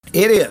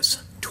It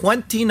is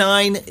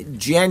 29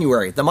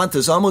 January. The month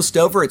is almost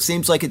over. It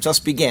seems like it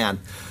just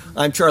began.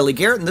 I'm Charlie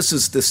Garrett, and this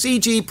is the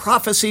CG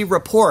Prophecy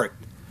Report.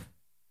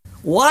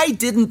 Why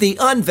didn't the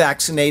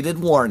unvaccinated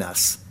warn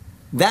us?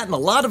 That and a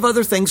lot of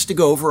other things to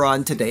go over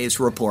on today's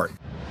report.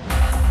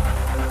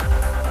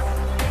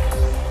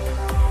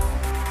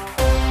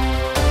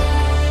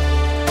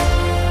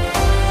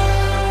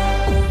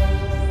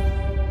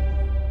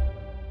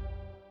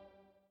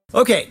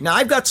 Okay, now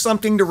I've got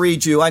something to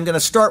read you. I'm going to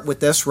start with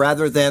this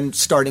rather than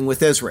starting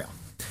with Israel.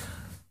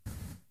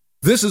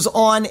 This is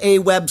on a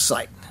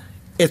website.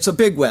 It's a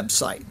big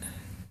website.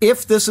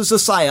 If this is a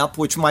PSYOP,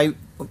 which my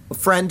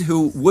friend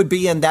who would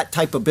be in that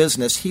type of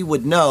business, he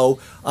would know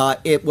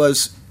it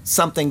was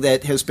something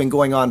that has been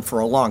going on for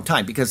a long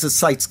time because this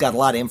site's got a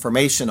lot of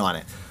information on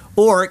it.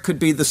 Or it could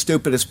be the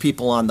stupidest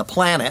people on the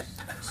planet.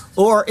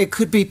 Or it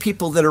could be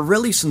people that are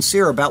really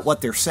sincere about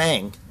what they're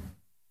saying,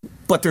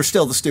 but they're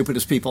still the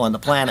stupidest people on the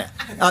planet.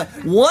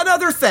 One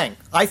other thing.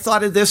 I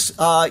thought of this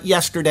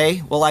yesterday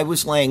while I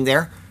was laying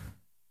there.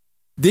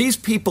 These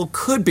people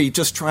could be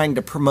just trying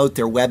to promote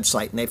their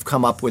website, and they've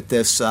come up with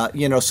this, so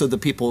the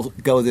people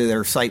go to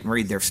their site and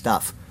read their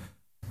stuff.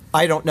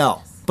 I don't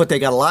know, but they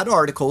got a lot of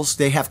articles.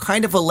 They have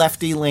kind of a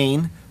lefty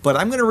lean, but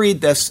I'm going to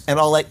read this, and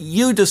I'll let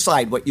you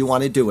decide what you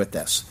want to do with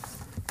this.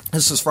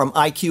 This is from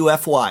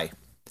IQFY.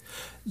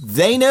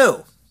 They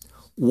knew.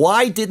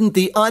 Why didn't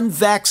the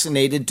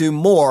unvaccinated do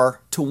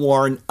more to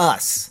warn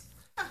us?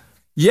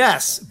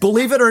 Yes,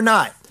 believe it or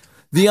not,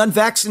 the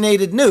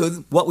unvaccinated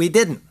knew what we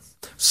didn't.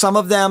 Some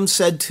of them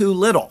said too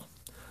little.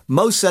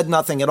 Most said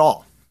nothing at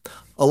all.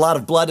 A lot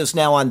of blood is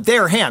now on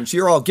their hands.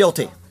 You're all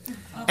guilty.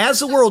 As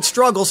the world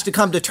struggles to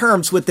come to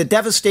terms with the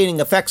devastating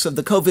effects of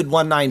the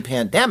COVID-19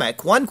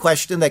 pandemic, one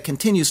question that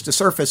continues to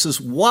surface is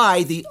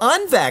why the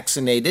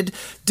unvaccinated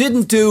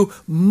didn't do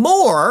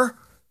more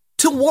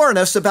to warn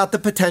us about the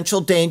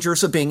potential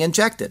dangers of being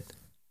injected.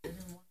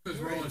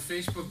 Because we're on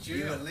Facebook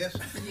jail.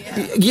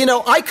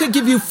 I could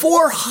give you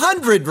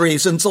 400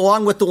 reasons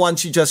along with the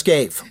ones you just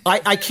gave.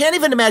 I can't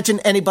even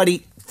imagine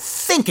anybody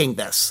thinking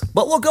this,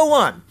 but we'll go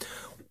on.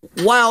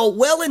 While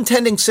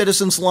well-intending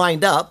citizens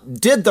lined up,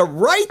 did the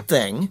right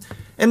thing,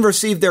 and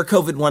received their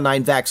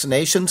COVID-19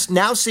 vaccinations,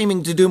 now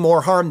seeming to do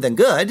more harm than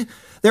good,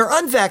 their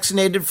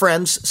unvaccinated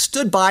friends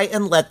stood by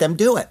and let them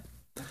do it.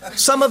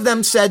 Some of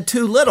them said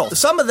too little.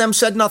 Some of them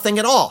said nothing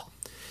at all,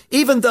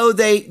 even though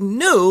they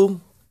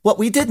knew what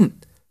we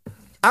didn't.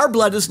 Our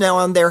blood is now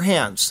on their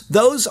hands.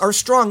 Those are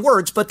strong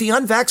words, but the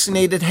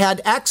unvaccinated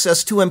had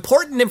access to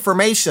important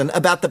information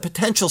about the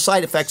potential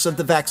side effects of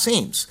the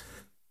vaccines.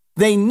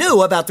 They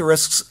knew about the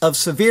risks of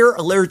severe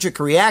allergic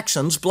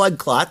reactions, blood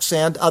clots,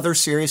 and other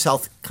serious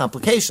health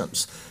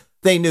complications.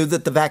 They knew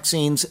that the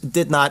vaccines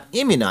did not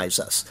immunize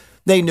us.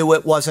 They knew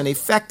it wasn't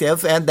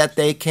effective and that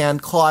they can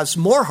cause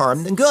more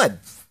harm than good.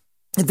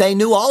 They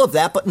knew all of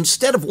that, but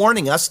instead of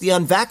warning us, the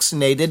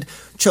unvaccinated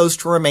chose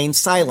to remain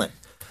silent.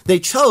 They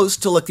chose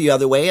to look the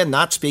other way and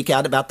not speak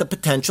out about the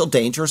potential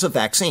dangers of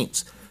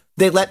vaccines.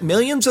 They let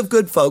millions of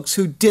good folks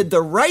who did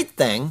the right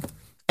thing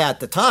at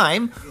the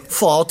time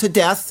fall to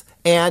death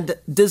and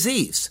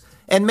disease.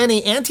 And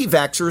many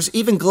anti-vaxxers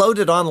even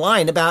gloated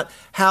online about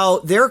how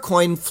their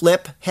coin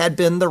flip had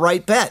been the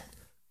right bet.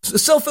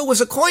 So if it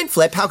was a coin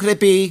flip, how could it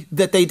be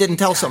that they didn't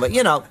tell somebody?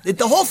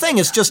 The whole thing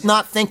is just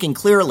not thinking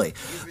clearly.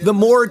 The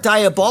more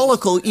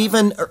diabolical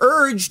even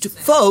urged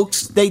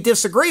folks they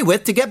disagree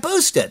with to get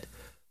boosted.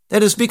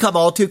 It has become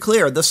all too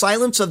clear. The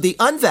silence of the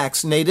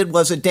unvaccinated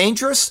was a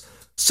dangerous,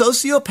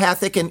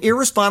 sociopathic, and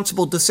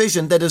irresponsible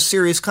decision that has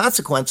serious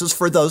consequences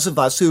for those of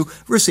us who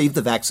receive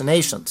the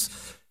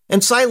vaccinations.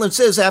 And silence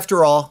is,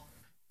 after all,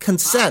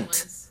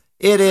 consent.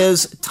 It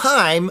is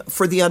time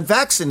for the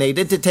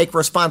unvaccinated to take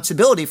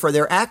responsibility for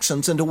their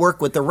actions and to work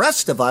with the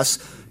rest of us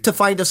to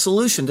find a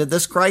solution to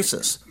this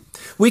crisis.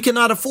 We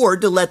cannot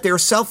afford to let their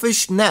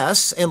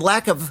selfishness and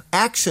lack of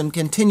action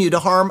continue to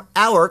harm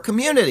our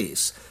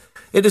communities.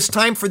 It is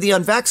time for the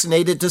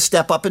unvaccinated to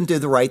step up and do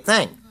the right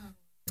thing.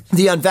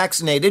 The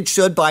unvaccinated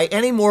should, by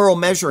any moral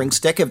measuring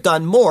stick, have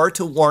done more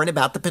to warn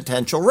about the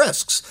potential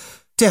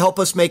risks, to help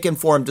us make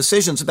informed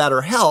decisions about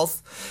our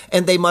health,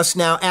 and they must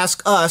now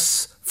ask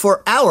us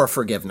for our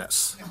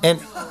forgiveness. And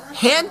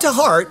hand to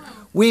heart,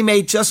 we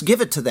may just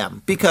give it to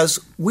them because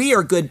we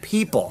are good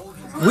people.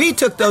 We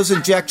took those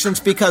injections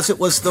because it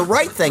was the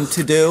right thing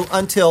to do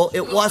until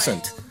it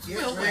wasn't.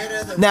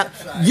 Now,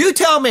 you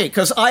tell me,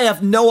 because I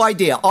have no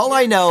idea. All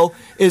I know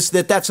is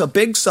that that's a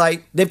big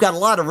site. They've got a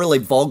lot of really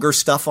vulgar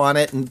stuff on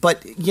it,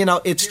 but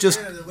it's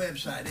just the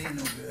website ain't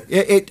no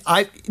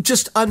good.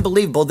 Just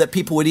unbelievable that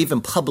people would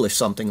even publish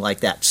something like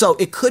that. So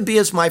it could be,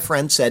 as my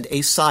friend said, a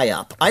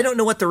PSYOP. I don't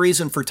know what the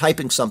reason for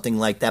typing something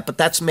like that, but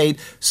that's made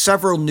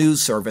several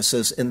news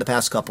services in the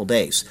past couple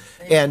days.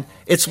 And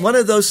it's one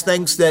of those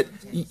things that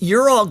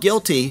you're all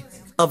guilty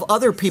of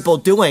other people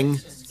doing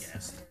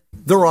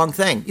the wrong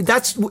thing.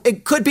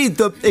 It could be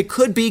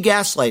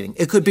gaslighting.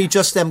 It could be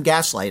just them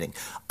gaslighting.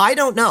 I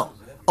don't know.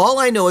 All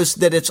I know is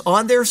that it's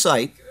on their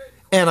site.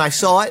 And I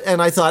saw it,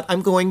 and I thought,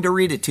 I'm going to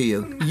read it to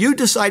you. You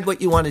decide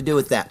what you want to do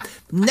with that.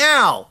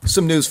 Now,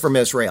 some news from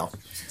Israel.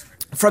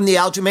 From the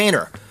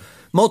Al-Jamainer,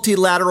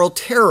 multilateral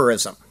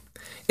terrorism.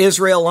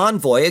 Israel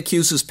envoy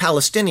accuses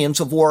Palestinians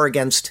of war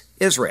against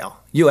Israel.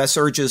 U.S.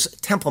 urges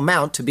Temple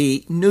Mount to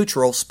be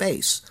neutral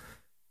space.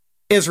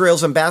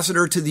 Israel's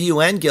ambassador to the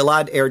UN,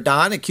 Gilad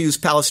Erdan,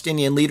 accused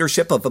Palestinian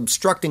leadership of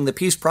obstructing the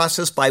peace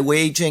process by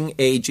waging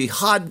a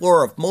jihad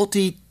war of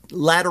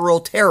multilateral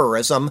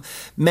terrorism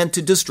meant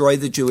to destroy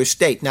the Jewish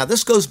state. Now,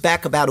 this goes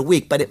back about a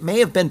week, but it may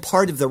have been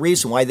part of the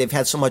reason why they've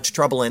had so much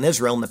trouble in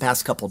Israel in the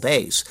past couple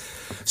days.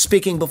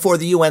 Speaking before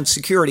the UN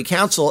Security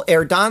Council,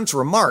 Erdan's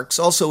remarks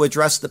also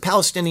addressed the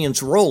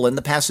Palestinians' role in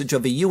the passage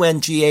of a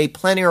UNGA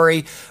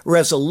plenary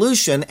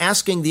resolution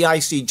asking the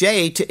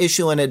ICJ to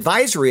issue an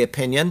advisory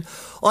opinion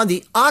on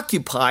the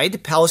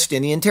occupied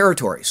Palestinian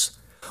territories.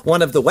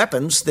 One of the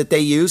weapons that they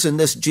use in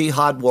this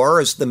jihad war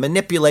is the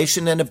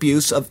manipulation and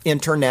abuse of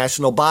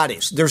international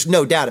bodies. There's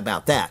no doubt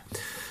about that.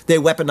 They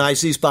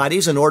weaponize these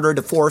bodies in order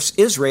to force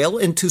Israel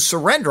into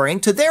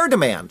surrendering to their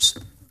demands,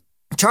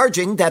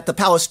 charging that the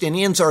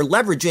Palestinians are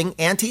leveraging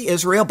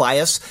anti-Israel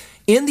bias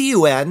in the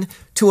UN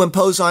to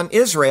impose on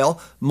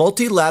Israel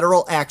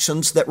multilateral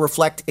actions that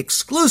reflect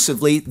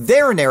exclusively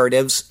their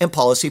narratives and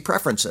policy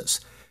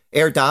preferences.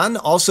 Erdogan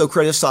also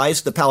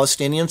criticized the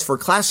Palestinians for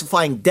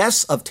classifying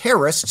deaths of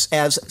terrorists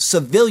as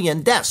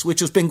civilian deaths, which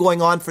has been going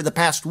on for the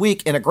past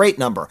week in a great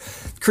number,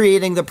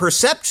 creating the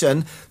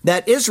perception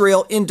that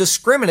Israel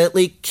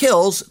indiscriminately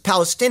kills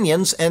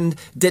Palestinians, and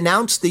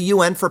denounced the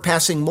UN for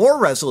passing more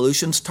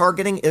resolutions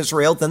targeting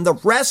Israel than the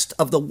rest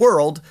of the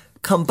world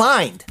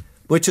combined.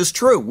 Which is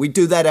true. We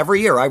do that every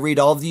year. I read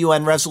all of the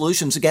UN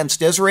resolutions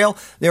against Israel.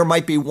 There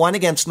might be one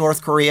against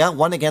North Korea,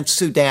 one against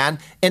Sudan,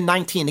 and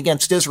 19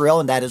 against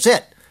Israel, and that is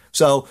it.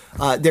 So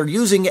they're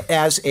using it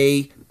as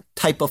a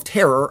type of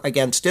terror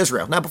against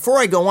Israel. Now, before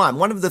I go on,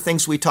 one of the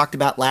things we talked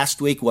about last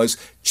week was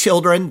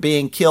children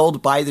being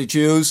killed by the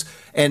Jews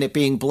and it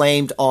being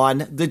blamed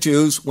on the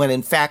Jews when,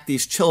 in fact,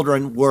 these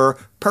children were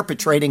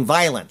perpetrating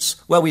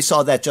violence. Well, we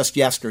saw that just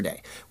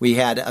yesterday. We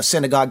had a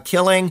synagogue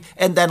killing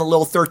and then a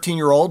little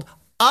 13-year-old,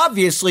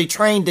 obviously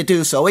trained to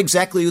do so,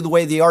 exactly the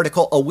way the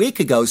article a week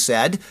ago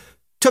said,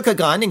 took a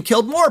gun and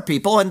killed more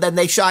people, and then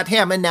they shot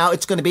him, and now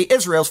it's going to be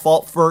Israel's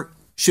fault for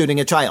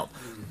shooting a child.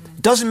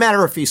 Doesn't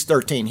matter if he's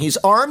 13. He's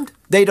armed.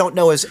 They don't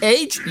know his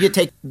age. You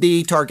take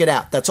the target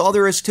out. That's all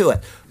there is to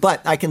it.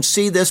 But I can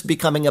see this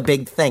becoming a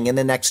big thing in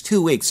the next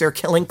 2 weeks. They're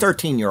killing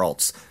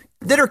 13-year-olds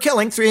that are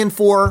killing 3 and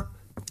 4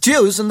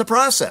 Jews in the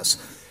process.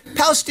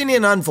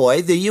 Palestinian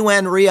envoy, the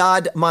UN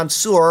Riyad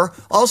Mansour,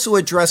 also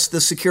addressed the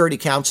Security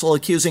Council,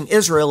 accusing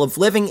Israel of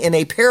living in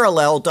a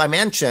parallel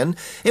dimension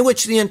in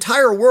which the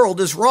entire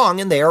world is wrong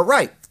and they are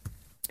right.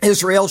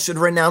 Israel should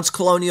renounce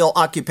colonial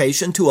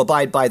occupation to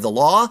abide by the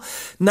law,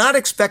 not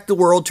expect the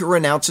world to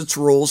renounce its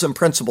rules and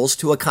principles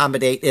to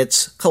accommodate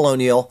its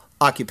colonial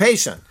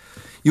occupation.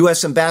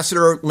 U.S.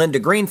 Ambassador Linda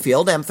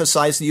Greenfield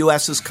emphasized the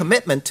U.S.'s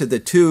commitment to the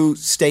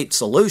two-state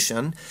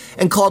solution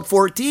and called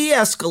for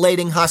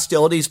de-escalating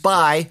hostilities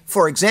by,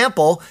 for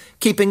example,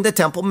 keeping the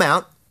Temple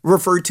Mount,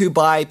 referred to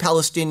by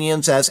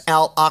Palestinians as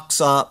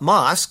Al-Aqsa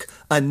Mosque,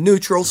 a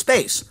neutral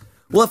space.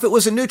 Well, if it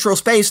was a neutral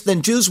space,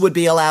 then Jews would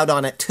be allowed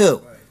on it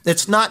too.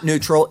 It's not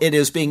neutral. It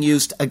is being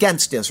used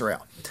against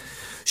Israel.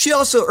 She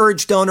also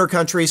urged donor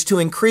countries to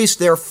increase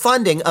their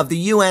funding of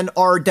the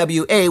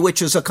UNRWA,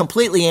 which is a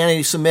completely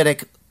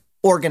anti-Semitic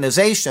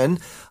organization,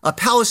 a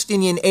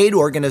Palestinian aid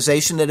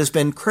organization that has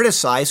been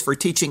criticized for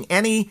teaching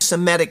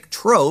anti-Semitic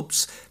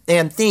tropes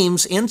and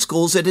themes in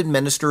schools it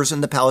administers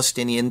in the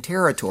Palestinian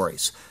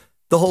territories.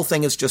 The whole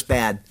thing is just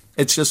bad.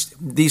 It's just,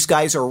 these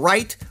guys are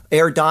right,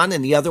 Erdogan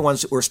and the other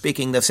ones that were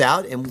speaking this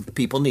out, and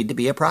people need to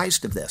be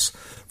apprised of this.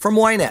 From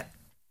Ynet.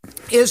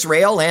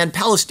 Israel and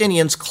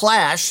Palestinians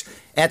clash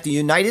at the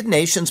United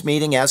Nations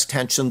meeting as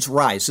tensions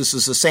rise. This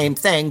is the same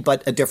thing,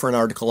 but a different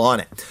article on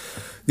it.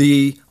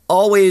 The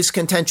always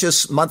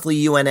contentious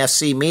monthly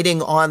UNSC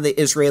meeting on the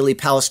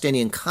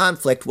Israeli-Palestinian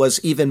conflict was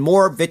even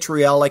more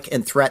vitriolic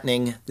and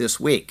threatening this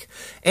week.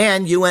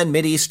 And UN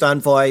Mideast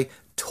envoy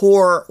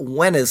Tor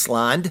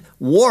Wennesland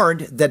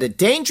warned that a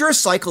dangerous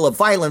cycle of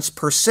violence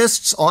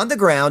persists on the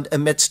ground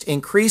amidst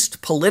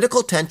increased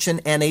political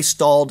tension and a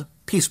stalled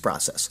peace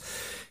process.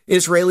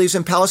 Israelis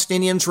and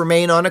Palestinians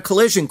remain on a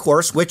collision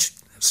course, which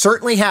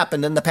certainly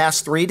happened in the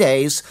past 3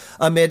 days,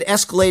 amid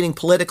escalating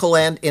political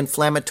and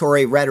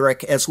inflammatory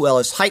rhetoric, as well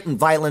as heightened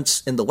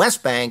violence in the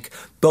West Bank,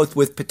 both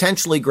with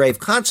potentially grave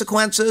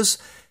consequences,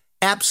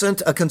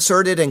 absent a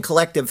concerted and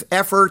collective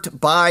effort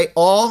by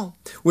all,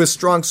 with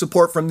strong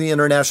support from the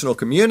international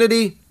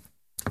community.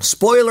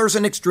 Spoilers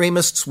and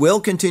extremists will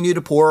continue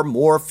to pour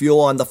more fuel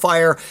on the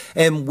fire,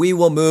 and we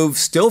will move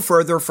still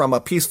further from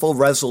a peaceful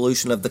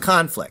resolution of the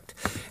conflict.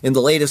 In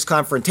the latest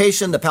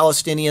confrontation, the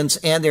Palestinians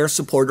and their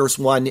supporters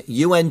won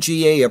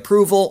UNGA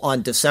approval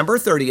on December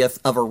 30th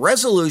of a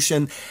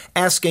resolution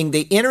asking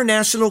the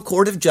International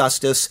Court of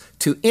Justice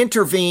to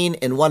intervene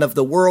in one of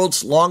the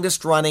world's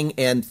longest-running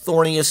and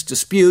thorniest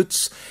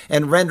disputes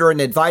and render an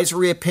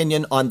advisory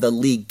opinion on the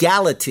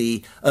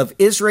legality of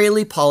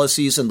Israeli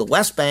policies in the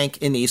West Bank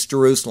and East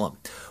Jerusalem.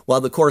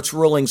 While the court's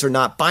rulings are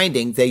not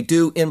binding, they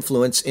do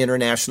influence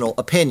international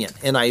opinion,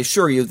 and I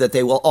assure you that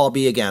they will all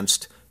be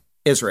against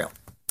Israel.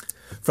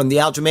 From the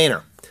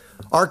Aljamainer,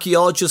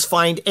 archaeologists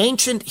find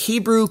ancient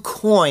Hebrew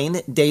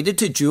coin dated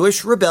to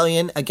Jewish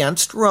rebellion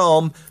against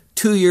Rome,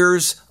 2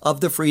 years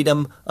of the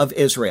freedom of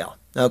Israel.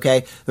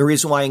 Okay, the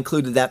reason why I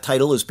included that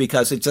title is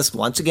because it just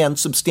once again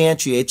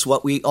substantiates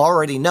what we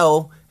already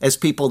know as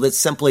people that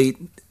simply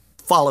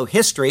follow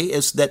history,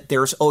 is that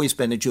there's always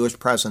been a Jewish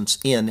presence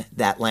in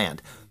that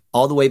land.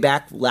 All the way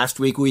back, last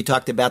week we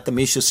talked about the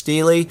Misha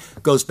Stele,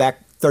 goes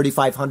back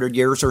 3,500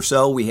 years or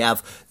so. We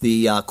have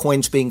the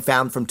coins being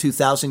found from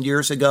 2,000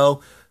 years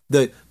ago.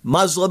 The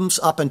Muslims,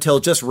 up until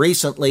just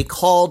recently,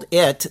 called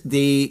it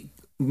the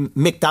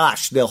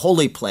Mikdash, the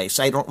holy place.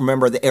 I don't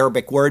remember the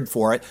Arabic word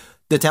for it.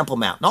 The Temple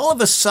Mount. And all of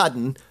a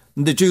sudden,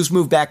 the Jews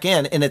move back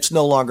in, and it's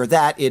no longer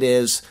that. It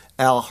is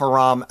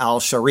Al-Haram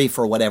al-Sharif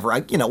or whatever.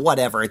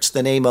 Whatever. It's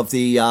the name of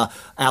the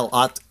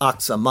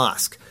Al-Aqsa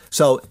Mosque.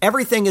 So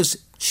everything has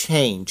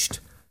changed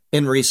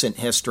in recent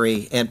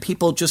history, and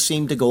people just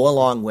seem to go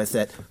along with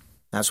it.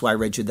 That's why I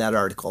read you that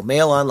article.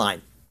 Mail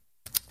Online.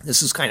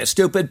 This is kind of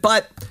stupid,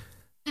 but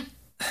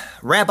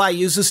Rabbi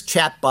uses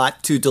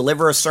chatbot to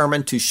deliver a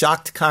sermon to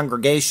shocked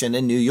congregation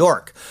in New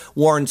York.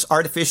 Warns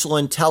artificial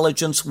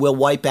intelligence will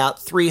wipe out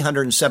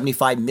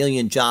 375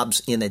 million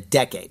jobs in a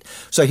decade.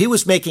 So he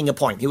was making a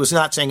point. He was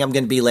not saying I'm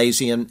going to be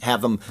lazy and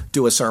have him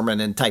do a sermon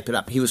and type it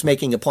up. He was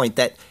making a point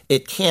that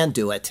it can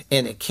do it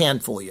and it can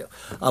fool you.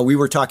 We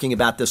were talking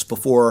about this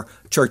before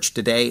church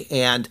today,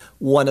 and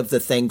one of the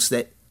things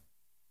that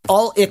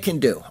all it can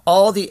do,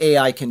 all the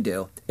AI can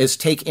do, is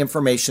take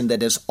information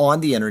that is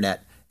on the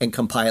internet and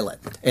compile it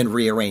and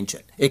rearrange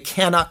it. It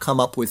cannot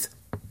come up with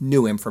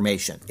new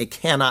information. It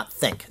cannot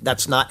think.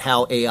 That's not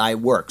how AI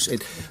works.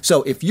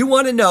 So if you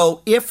want to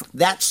know if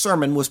that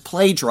sermon was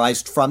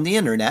plagiarized from the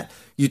internet,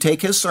 you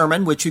take his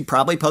sermon, which he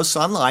probably posts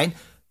online,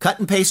 cut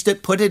and paste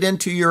it, put it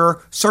into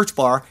your search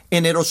bar,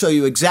 and it'll show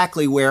you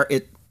exactly where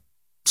it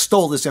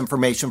stole this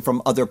information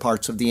from other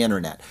parts of the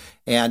internet.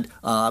 And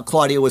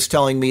Claudia was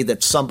telling me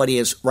that somebody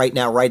is right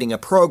now writing a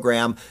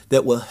program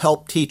that will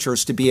help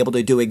teachers to be able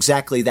to do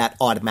exactly that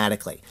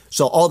automatically.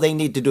 So all they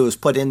need to do is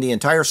put in the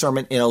entire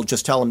sermon, and it'll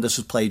just tell them this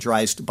is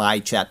plagiarized by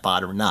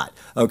chatbot or not.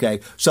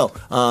 Okay, so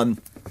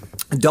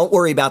don't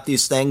worry about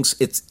these things.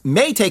 It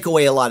may take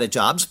away a lot of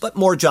jobs, but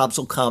more jobs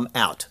will come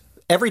out.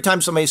 Every time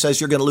somebody says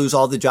you're going to lose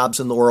all the jobs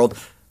in the world,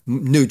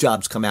 new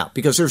jobs come out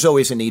because there's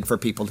always a need for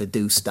people to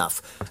do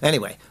stuff.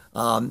 Anyway,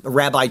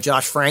 Rabbi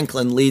Josh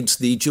Franklin leads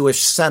the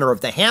Jewish Center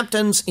of the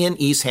Hamptons in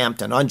East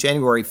Hampton. On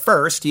January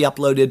 1st, he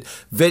uploaded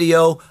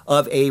video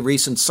of a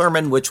recent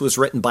sermon which was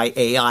written by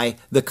AI.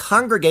 The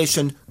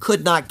congregation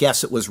could not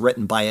guess it was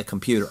written by a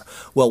computer.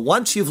 Well,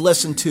 once you've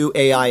listened to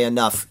AI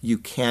enough, you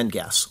can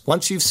guess.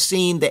 Once you've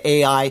seen the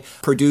AI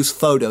produce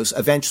photos,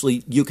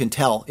 eventually you can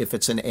tell if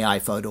it's an AI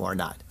photo or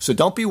not. So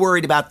don't be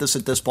worried about this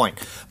at this point.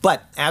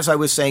 But as I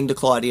was saying to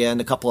Claudia and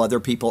a couple other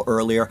people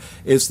earlier,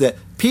 is that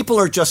people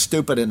are just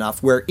stupid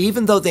enough where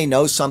even though they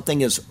know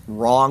something is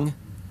wrong,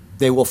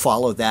 they will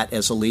follow that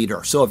as a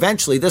leader. So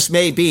eventually this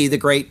may be the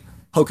great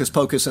hocus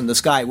pocus in the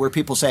sky where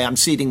people say, I'm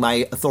ceding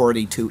my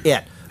authority to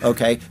it,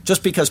 okay?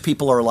 Just because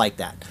people are like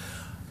that.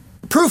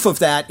 Proof of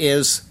that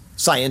is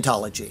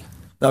Scientology.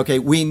 Okay,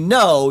 we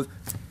know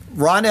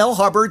Ron L.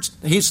 Hubbard,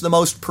 he's the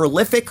most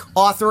prolific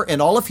author in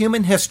all of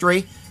human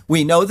history.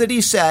 We know that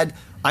he said,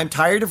 I'm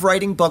tired of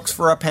writing books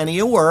for a penny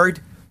a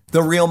word.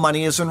 The real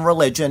money is in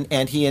religion,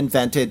 and he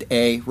invented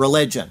a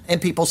religion.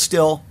 And people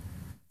still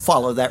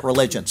follow that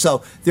religion.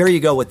 So there you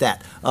go with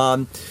that.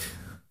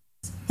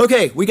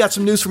 Okay, we got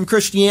some news from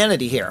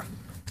Christianity here.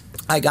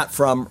 I got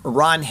from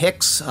Ron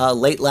Hicks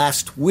late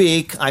last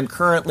week. I'm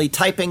currently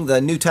typing the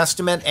New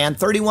Testament and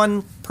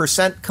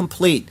 31%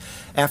 complete.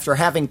 After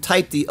having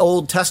typed the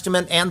Old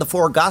Testament and the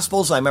 4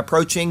 Gospels, I'm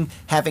approaching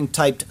having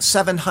typed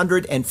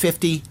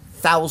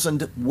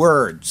 750,000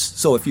 words.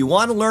 So if you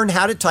want to learn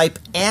how to type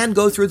and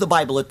go through the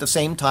Bible at the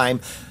same time,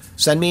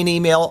 send me an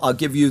email. I'll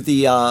give you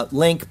the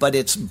link, but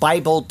it's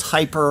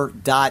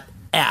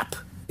BibleTyper.app,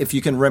 if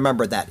you can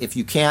remember that. If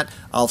you can't,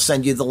 I'll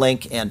send you the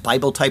link, and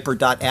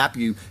BibleTyper.app.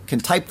 You can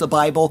type the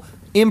Bible,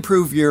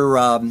 improve your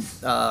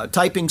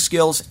typing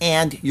skills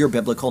and your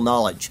biblical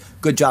knowledge.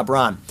 Good job,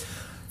 Ron.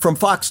 From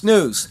Fox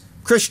News,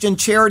 Christian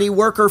charity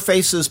worker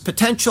faces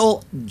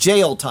potential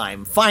jail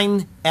time,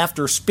 fine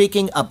after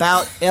speaking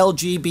about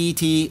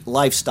LGBT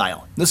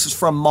lifestyle. This is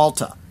from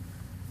Malta.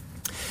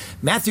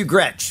 Matthew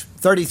Gretsch,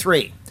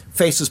 33,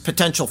 faces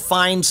potential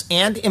fines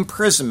and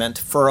imprisonment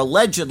for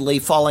allegedly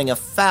falling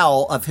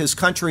afoul of his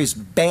country's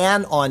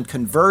ban on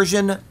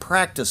conversion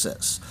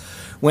practices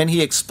when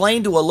he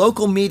explained to a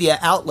local media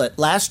outlet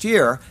last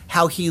year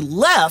how he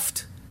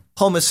left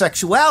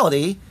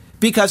homosexuality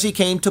because he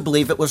came to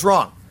believe it was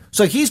wrong.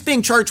 So he's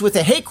being charged with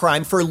a hate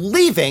crime for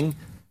leaving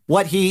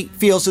what he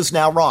feels is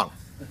now wrong.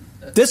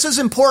 This is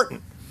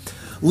important.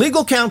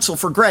 Legal counsel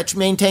for Gretsch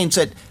maintains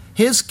that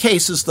his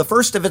case is the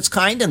first of its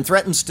kind and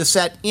threatens to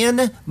set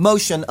in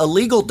motion a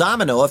legal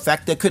domino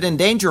effect that could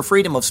endanger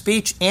freedom of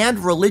speech and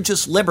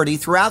religious liberty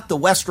throughout the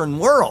Western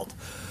world.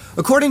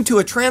 According to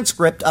a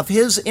transcript of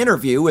his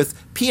interview with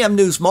PM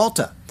News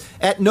Malta,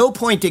 at no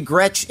point did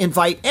Gretsch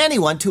invite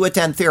anyone to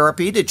attend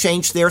therapy to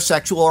change their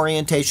sexual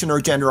orientation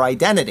or gender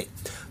identity,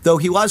 though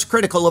he was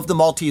critical of the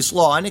Maltese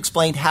law and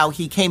explained how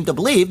he came to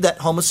believe that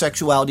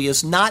homosexuality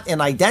is not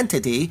an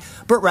identity,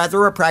 but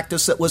rather a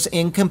practice that was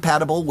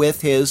incompatible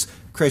with his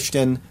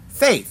Christian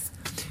faith.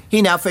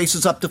 He now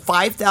faces up to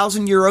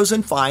 5,000 euros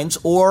in fines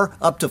or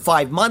up to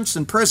 5 months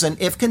in prison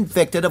if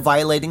convicted of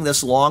violating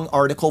this long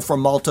article from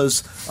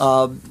Malta's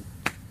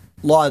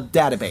law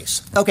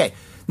database. Okay,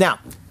 now,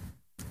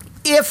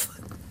 if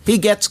he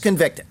gets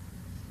convicted,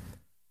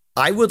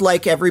 I would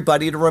like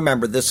everybody to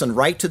remember this and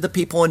write to the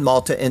people in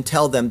Malta and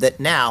tell them that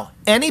now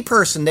any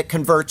person that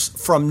converts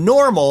from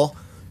normal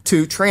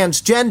to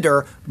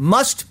transgender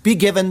must be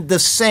given the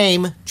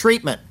same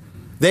treatment.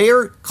 They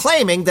are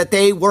claiming that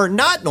they were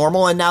not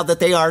normal and now that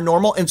they are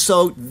normal, and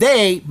so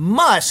they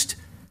must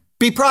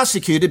be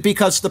prosecuted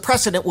because the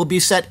precedent will be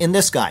set in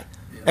this guy.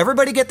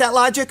 Everybody get that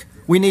logic?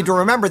 We need to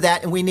remember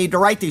that, and we need to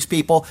write these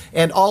people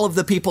and all of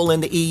the people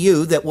in the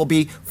EU that will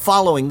be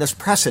following this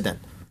precedent.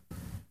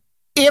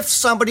 If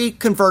somebody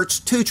converts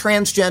to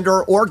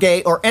transgender or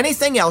gay or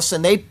anything else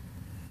and they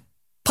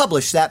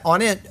publish that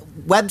on a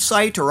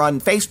website or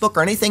on Facebook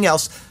or anything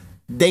else,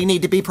 they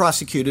need to be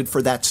prosecuted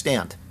for that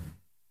stand.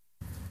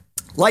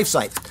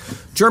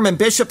 LifeSite. German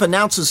bishop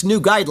announces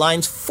new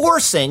guidelines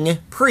forcing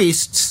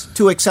priests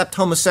to accept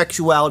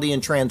homosexuality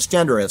and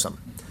transgenderism.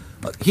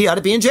 He ought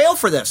to be in jail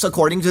for this,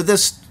 according to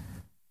this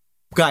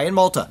guy in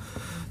Malta.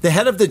 The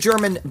head of the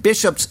German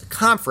Bishops'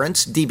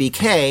 Conference,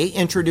 DBK,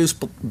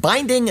 introduced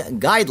binding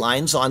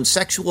guidelines on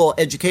sexual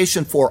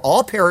education for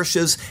all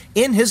parishes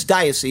in his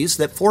diocese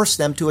that force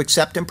them to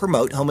accept and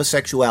promote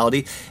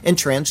homosexuality and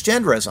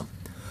transgenderism.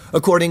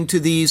 According to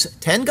these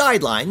 10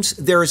 guidelines,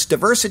 there is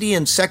diversity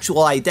in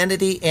sexual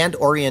identity and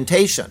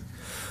orientation.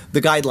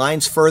 The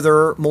guidelines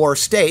furthermore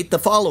state the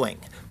following.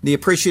 The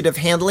appreciative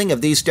handling of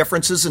these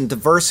differences and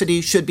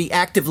diversity should be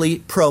actively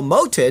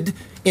promoted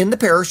in the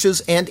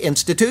parishes and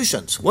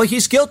institutions. Well,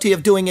 he's guilty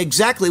of doing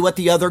exactly what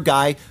the other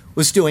guy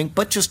was doing,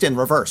 but just in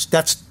reverse.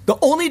 That's the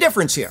only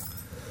difference here.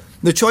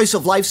 The choice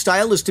of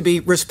lifestyle is to be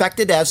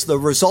respected as the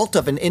result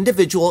of an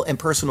individual and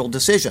personal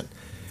decision.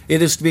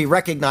 It is to be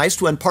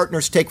recognized when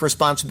partners take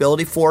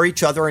responsibility for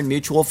each other in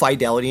mutual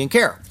fidelity and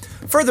care.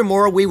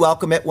 Furthermore, we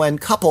welcome it when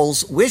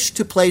couples wish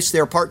to place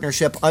their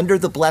partnership under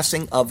the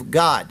blessing of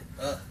God.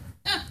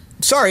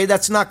 Sorry,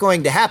 that's not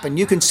going to happen.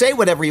 You can say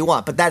whatever you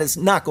want, but that is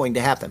not going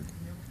to happen.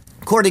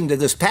 According to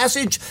this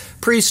passage,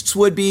 priests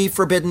would be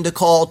forbidden to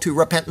call to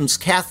repentance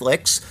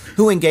Catholics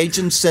who engage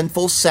in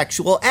sinful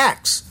sexual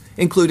acts,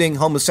 including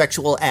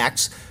homosexual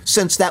acts,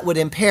 since that would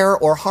impair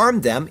or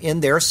harm them in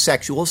their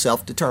sexual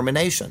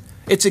self-determination.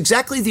 It's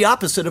exactly the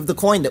opposite of the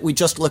coin that we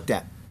just looked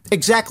at.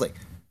 Exactly.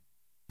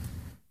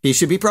 He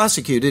should be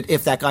prosecuted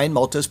if that guy in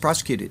Malta is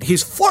prosecuted.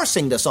 He's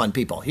forcing this on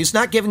people. He's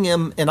not giving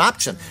him an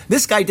option.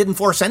 This guy didn't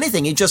force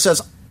anything. He just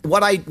says,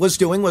 what I was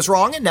doing was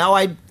wrong, and now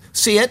I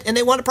see it, and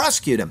they want to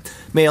prosecute him.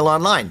 Mail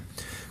Online.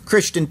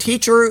 Christian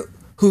teacher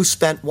who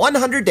spent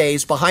 100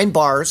 days behind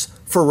bars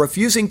for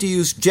refusing to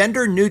use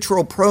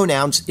gender-neutral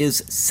pronouns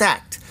is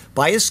sacked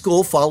by his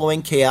school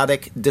following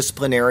chaotic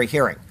disciplinary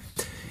hearing.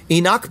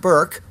 Enoch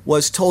Burke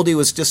was told he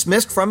was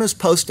dismissed from his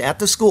post at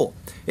the school.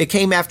 It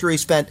came after he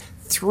spent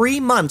 3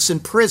 months in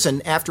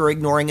prison after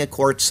ignoring a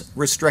court's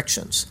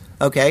restrictions.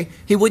 Okay?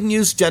 He wouldn't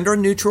use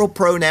gender-neutral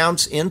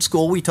pronouns in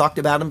school. We talked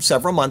about him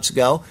several months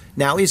ago.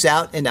 Now he's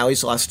out, and now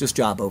he's lost his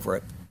job over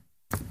it.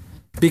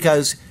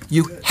 Because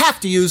you have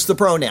to use the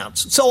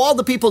pronouns. So all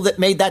the people that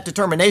made that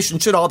determination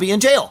should all be in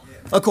jail,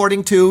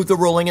 according to the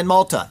ruling in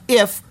Malta,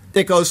 if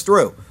it goes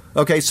through.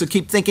 Okay, so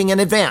keep thinking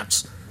in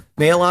advance.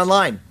 Mail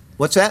Online.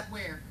 What's that?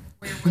 Where?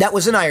 That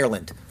was in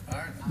Ireland.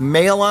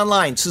 Mail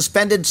Online.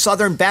 Suspended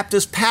Southern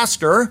Baptist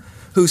pastor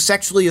who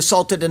sexually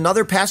assaulted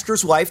another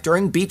pastor's wife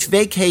during beach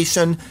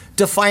vacation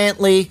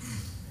defiantly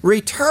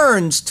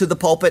returns to the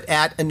pulpit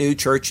at a new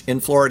church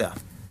in Florida.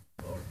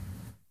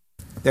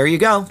 There you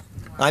go.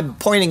 I'm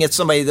pointing at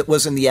somebody that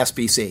was in the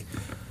SBC.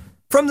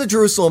 From the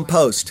Jerusalem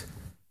Post,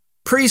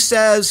 priest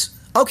says,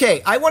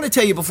 okay, I want to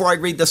tell you before I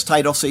read this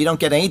title so you don't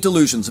get any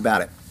delusions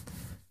about it.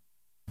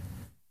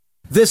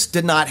 This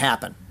did not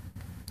happen.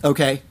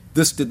 Okay?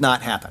 This did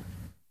not happen.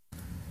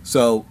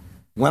 So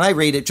when I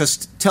read it,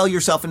 just tell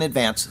yourself in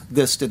advance,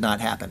 this did not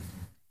happen.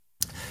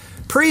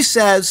 Priest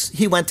says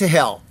he went to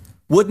hell.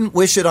 Wouldn't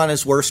wish it on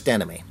his worst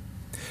enemy.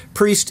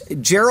 Priest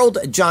Gerald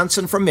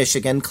Johnson from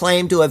Michigan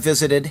claimed to have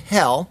visited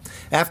hell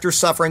after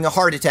suffering a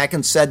heart attack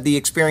and said the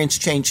experience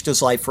changed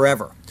his life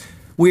forever.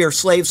 We are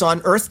slaves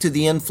on earth to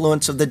the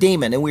influence of the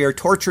demon, and we are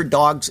tortured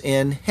dogs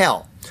in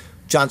hell.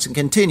 Johnson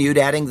continued,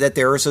 adding that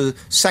there is a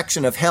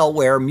section of hell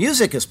where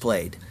music is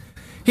played.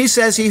 He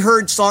says he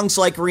heard songs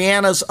like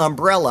Rihanna's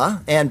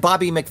Umbrella and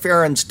Bobby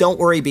McFerrin's Don't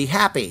Worry, Be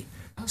Happy.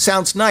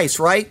 Sounds nice,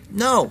 right?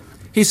 No.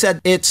 He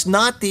said, it's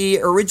not the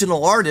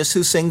original artists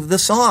who sing the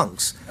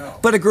songs,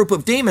 but a group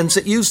of demons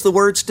that use the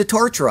words to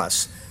torture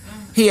us.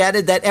 He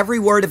added that every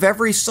word of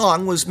every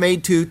song was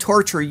made to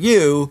torture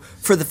you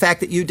for the fact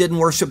that you didn't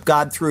worship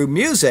God through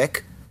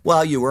music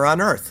while you were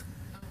on earth.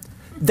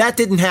 That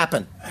didn't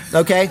happen,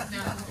 okay?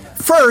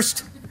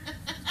 First,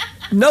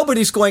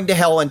 nobody's going to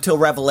hell until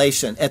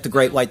Revelation at the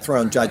Great White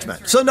Throne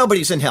Judgment. So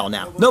nobody's in hell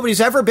now.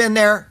 Nobody's ever been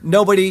there.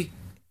 Nobody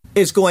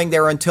is going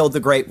there until the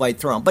Great White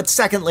Throne. But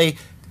secondly,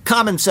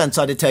 common sense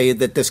ought to tell you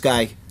that this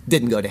guy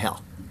didn't go to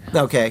hell,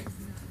 okay?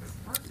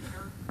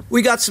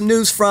 We got some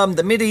news from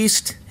the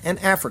Mideast and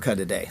Africa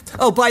today.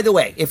 Oh, by the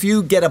way, if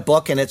you get a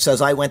book and it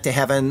says I went to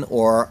heaven,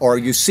 or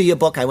you see a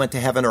book, I went to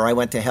heaven or I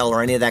went to hell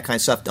or any of that kind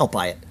of stuff, don't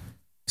buy it.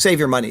 Save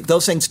your money.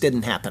 Those things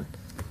didn't happen.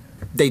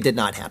 They did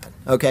not happen,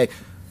 okay?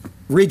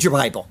 Read your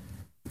Bible.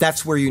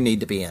 That's where you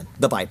need to be in,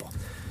 the Bible.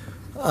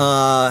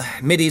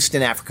 Mideast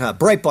and Africa.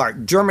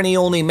 Breitbart, Germany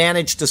only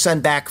managed to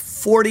send back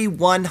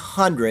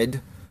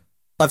 4,100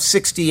 of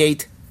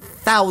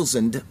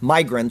 68,000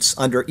 migrants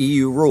under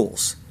EU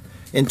rules.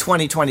 In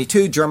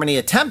 2022, Germany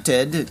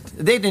they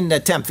didn't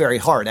attempt very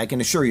hard, I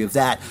can assure you of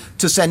that,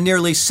 to send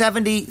nearly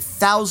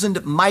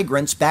 70,000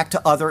 migrants back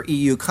to other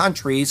EU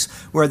countries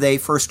where they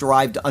first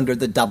arrived under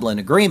the Dublin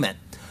Agreement,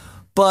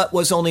 but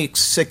was only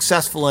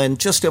successful in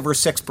just over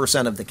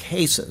 6% of the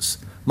cases.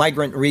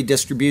 Migrant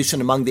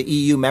redistribution among the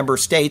EU member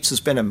states has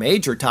been a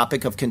major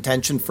topic of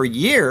contention for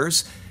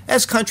years,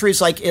 as countries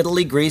like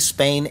Italy, Greece,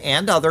 Spain,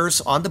 and others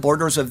on the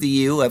borders of the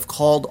EU have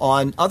called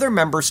on other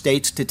member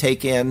states to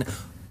take in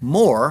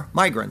more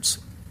migrants.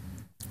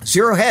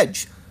 Zero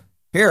hedge.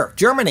 Here,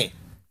 Germany.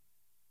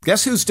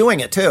 Guess who's doing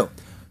it too?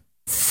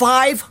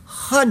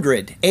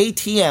 500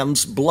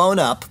 ATMs blown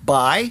up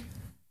by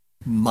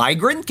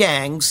migrant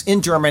gangs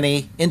in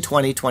Germany in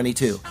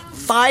 2022.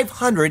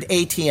 500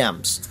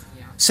 ATMs.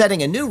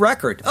 Setting a new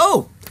record.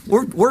 Oh,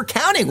 we're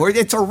counting.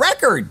 It's a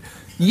record.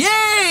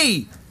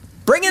 Yay!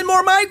 Bring in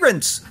more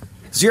migrants.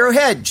 Zero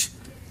hedge.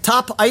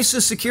 Top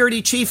ISIS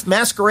security chief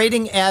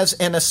masquerading as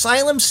an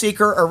asylum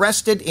seeker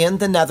arrested in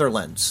the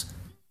Netherlands.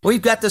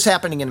 We've got this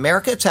happening in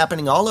America. It's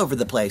happening all over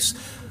the place.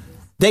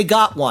 They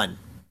got one.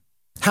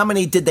 How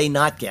many did they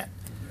not get?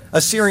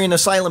 A Syrian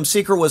asylum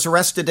seeker was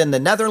arrested in the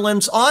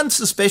Netherlands on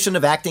suspicion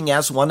of acting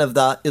as one of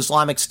the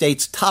Islamic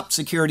State's top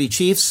security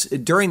chiefs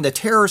during the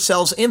terror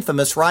cell's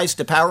infamous rise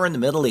to power in the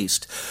Middle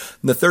East.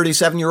 The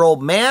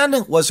 37-year-old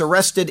man was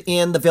arrested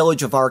in the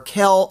village of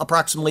Arkel,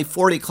 approximately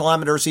 40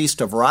 kilometers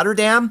east of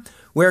Rotterdam,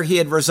 where he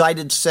had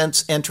resided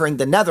since entering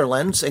the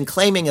Netherlands and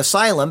claiming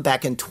asylum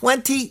back in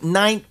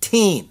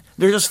 2019.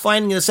 They're just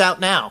finding this out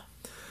now.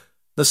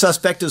 The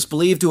suspect is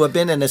believed to have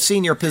been in a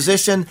senior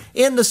position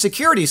in the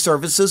security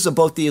services of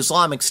both the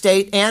Islamic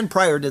State and,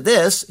 prior to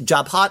this,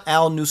 Jabhat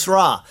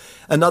al-Nusra,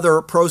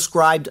 another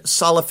proscribed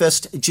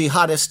Salafist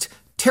jihadist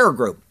terror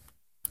group,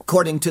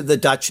 according to the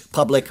Dutch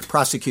Public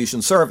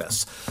Prosecution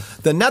Service.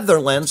 The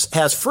Netherlands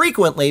has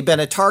frequently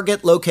been a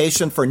target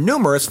location for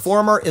numerous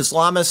former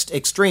Islamist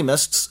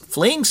extremists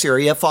fleeing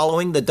Syria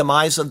following the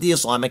demise of the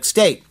Islamic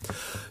State.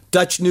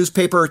 Dutch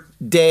newspaper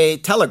De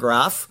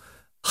Telegraaf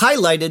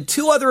highlighted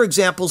two other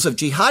examples of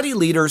jihadi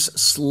leaders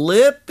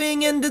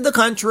slipping into the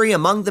country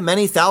among the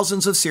many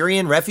thousands of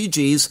Syrian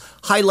refugees,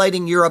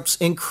 highlighting Europe's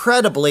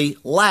incredibly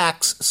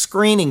lax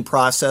screening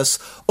process,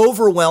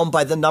 overwhelmed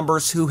by the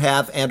numbers who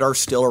have and are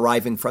still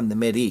arriving from the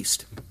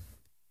Mideast.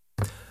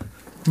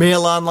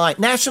 Mail Online.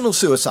 National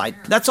suicide.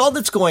 That's all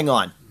that's going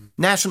on.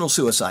 National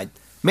suicide.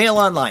 Mail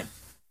Online.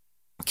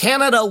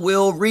 Canada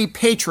will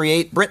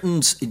repatriate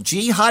Britain's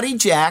jihadi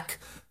Jack,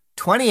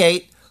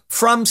 28,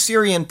 from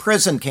Syrian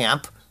prison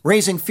camp,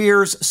 raising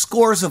fears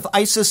scores of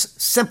ISIS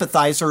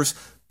sympathizers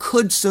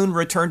could soon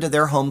return to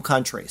their home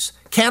countries.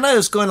 Canada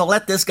is going to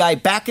let this guy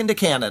back into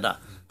Canada,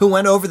 who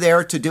went over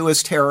there to do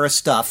his terrorist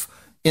stuff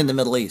in the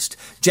Middle East.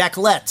 Jack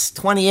Letts,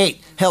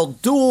 28,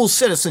 held dual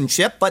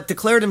citizenship but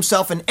declared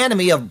himself an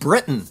enemy of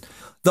Britain.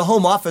 The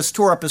Home Office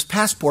tore up his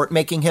passport,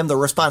 making him the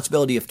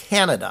responsibility of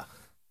Canada.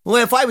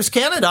 Well, if I was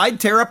Canada, I'd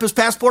tear up his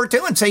passport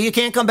too and say you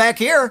can't come back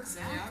here.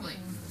 Exactly.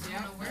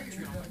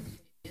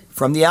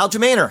 From the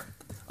Algemeiner,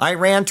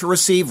 Iran to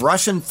receive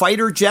Russian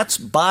fighter jets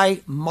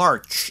by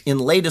March in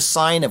latest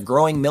sign of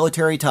growing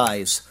military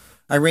ties.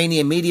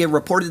 Iranian media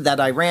reported that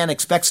Iran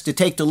expects to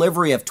take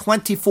delivery of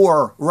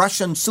 24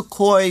 Russian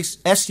Sukhoi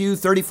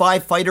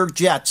Su-35 fighter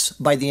jets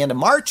by the end of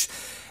March,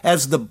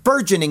 as the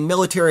burgeoning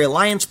military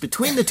alliance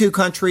between the two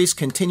countries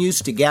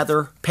continues to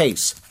gather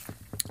pace.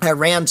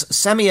 Iran's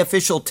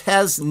semi-official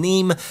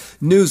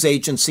Tasnim news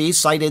agency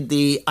cited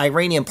the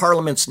Iranian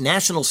parliament's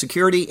National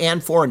Security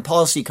and Foreign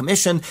Policy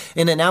Commission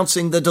in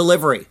announcing the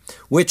delivery,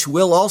 which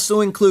will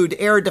also include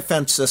air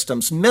defense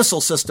systems,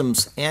 missile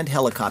systems, and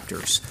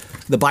helicopters.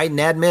 The Biden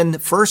admin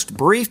first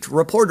briefed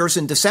reporters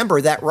in December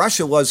that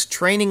Russia was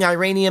training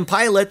Iranian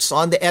pilots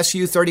on the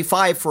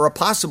Su-35 for a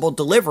possible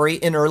delivery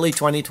in early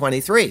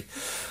 2023.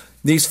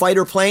 These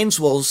fighter planes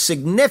will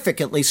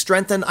significantly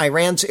strengthen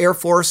Iran's air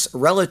force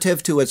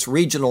relative to its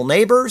regional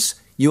neighbors,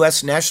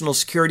 U.S. National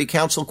Security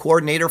Council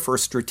Coordinator for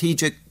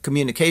Strategic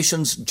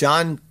Communications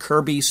John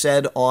Kirby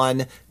said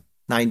on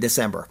 9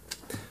 December.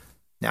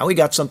 Now we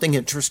got something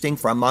interesting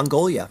from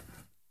Mongolia.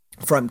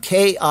 From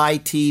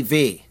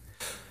KITV.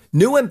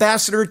 New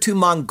ambassador to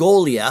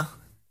Mongolia,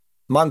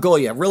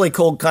 really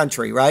cold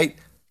country, right?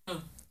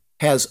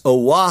 Has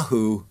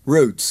Oahu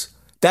roots.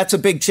 That's a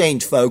big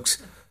change,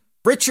 folks.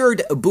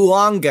 Richard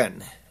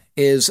Buongan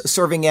is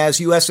serving as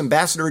U.S.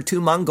 ambassador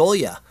to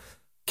Mongolia.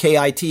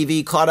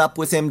 KITV caught up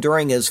with him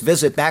during his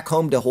visit back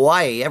home to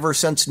Hawaii. Ever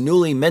since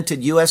newly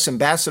minted U.S.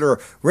 Ambassador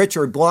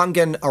Richard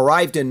Buongan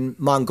arrived in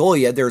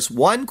Mongolia, there's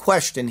one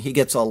question he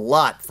gets a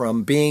lot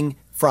from being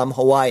from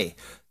Hawaii.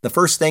 The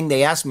first thing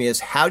they ask me is,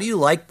 how do you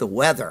like the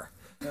weather?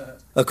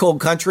 A cold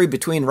country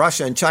between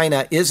Russia and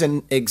China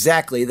isn't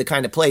exactly the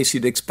kind of place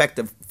you'd expect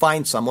to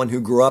find someone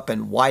who grew up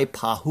in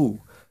Waipahu.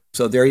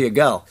 So there you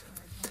go.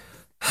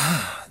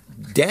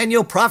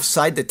 Daniel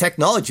prophesied that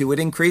technology would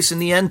increase in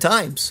the end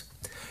times.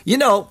 You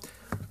know,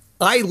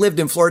 I lived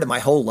in Florida my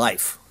whole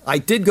life. I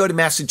did go to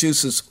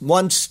Massachusetts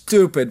one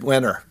stupid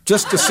winter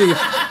just to see.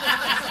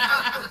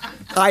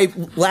 I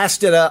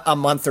lasted a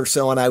month or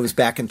so and I was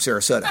back in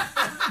Sarasota.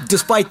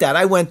 Despite that,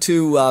 I went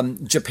to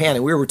Japan,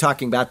 and we were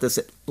talking about this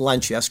at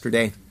lunch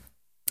yesterday.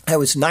 I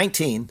was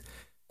 19,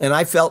 and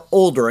I felt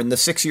older in the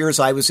 6 years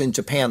I was in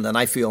Japan than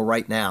I feel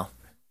right now.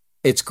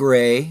 It's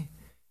gray.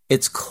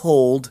 It's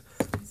cold.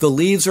 The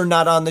leaves are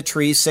not on the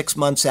trees 6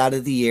 months out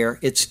of the year.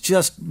 It's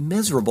just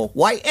miserable.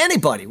 Why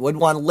anybody would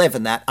want to live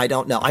in that, I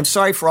don't know. I'm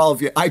sorry for all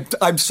of you.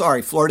 I'm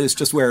sorry. Florida is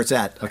just where it's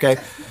at, okay?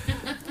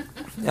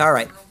 All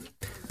right.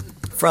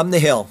 From the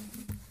Hill.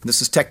 This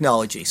is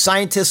technology.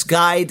 Scientists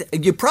guide.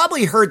 You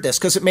probably heard this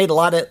because it made a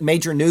lot of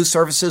major news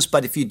services,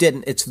 but if you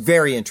didn't, it's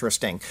very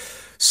interesting.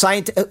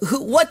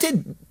 What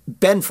did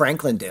Ben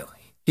Franklin do?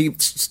 He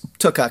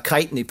took a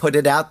kite and he put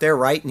it out there,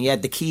 right? And he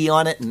had the key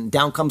on it, and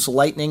down comes the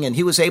lightning, and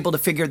he was able to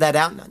figure that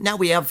out. Now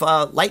we have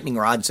lightning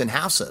rods in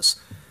houses.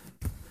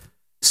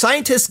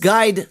 Scientists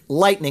guide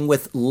lightning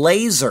with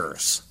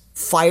lasers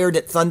fired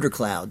at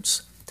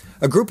thunderclouds.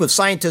 A group of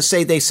scientists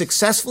say they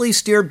successfully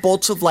steered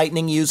bolts of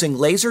lightning using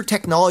laser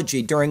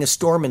technology during a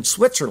storm in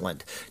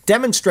Switzerland,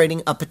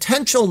 demonstrating a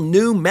potential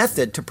new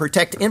method to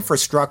protect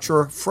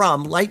infrastructure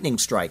from lightning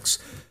strikes.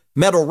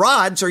 Metal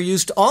rods are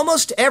used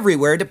almost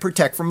everywhere to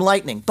protect from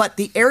lightning, but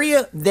the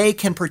area they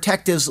can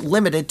protect is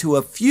limited to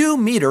a few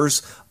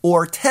meters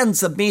or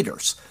tens of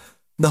meters.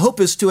 The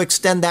hope is to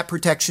extend that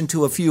protection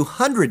to a few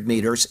hundred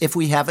meters if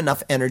we have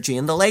enough energy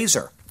in the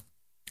laser.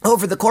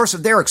 Over the course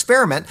of their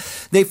experiment,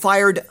 they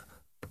fired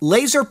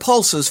laser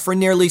pulses for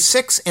nearly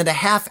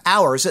 6.5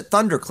 hours at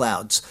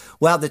thunderclouds,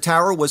 while the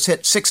tower was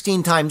hit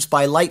 16 times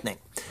by lightning.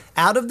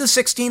 Out of the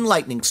 16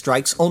 lightning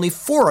strikes, only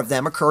 4 of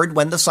them occurred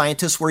when the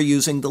scientists were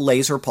using the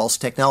laser pulse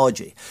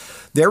technology.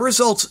 Their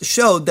results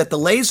showed that the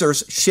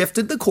lasers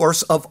shifted the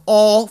course of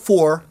all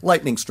 4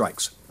 lightning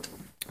strikes,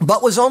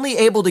 but was only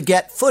able to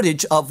get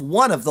footage of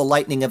one of the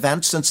lightning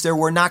events since there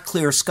were not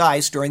clear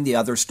skies during the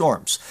other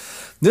storms.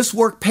 This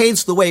work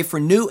paves the way for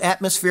new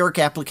atmospheric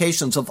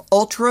applications of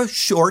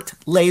ultra-short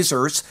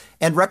lasers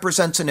and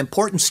represents an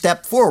important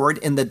step forward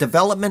in the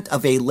development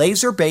of a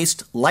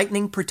laser-based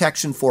lightning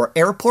protection for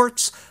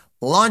airports,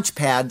 launch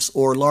pads,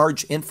 or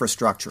large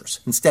infrastructures.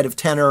 Instead of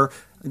 10 or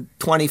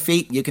 20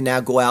 feet, you can now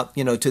go out,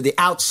 to the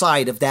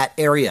outside of that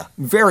area.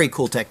 Very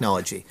cool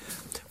technology.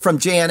 From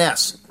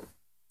JNS.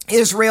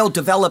 Israel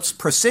develops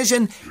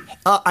precision.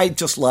 I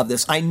just love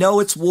this. I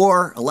know it's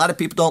war. A lot of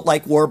people don't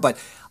like war, but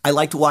I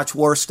like to watch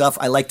war stuff.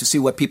 I like to see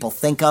what people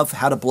think of,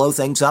 how to blow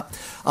things up.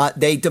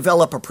 They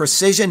develop a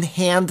precision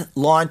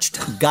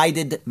hand-launched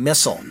guided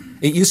missile.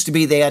 It used to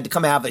be they had to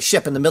come out of a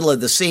ship in the middle of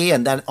the sea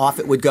and then off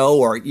it would go,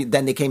 or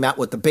then they came out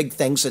with the big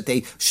things that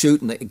they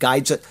shoot and it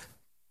guides it.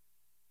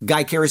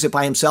 Guy carries it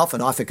by himself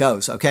and off it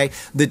goes, okay?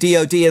 The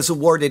DoD has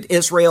awarded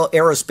Israel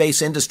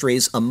Aerospace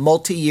Industries a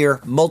multi-year,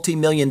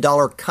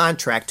 multi-million-dollar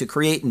contract to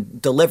create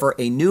and deliver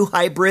a new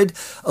hybrid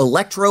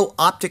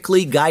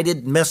electro-optically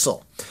guided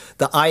missile.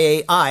 The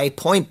IAI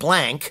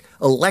point-blank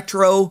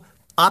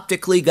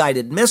electro-optically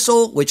guided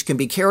missile, which can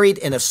be carried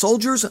in a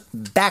soldier's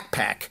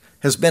backpack,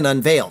 has been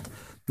unveiled.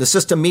 The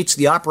system meets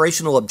the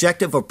operational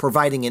objective of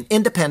providing an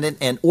independent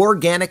and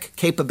organic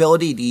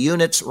capability to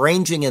units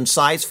ranging in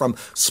size from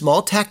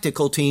small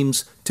tactical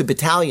teams to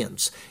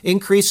battalions,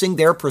 increasing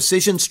their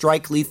precision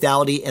strike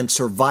lethality and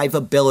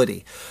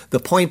survivability. The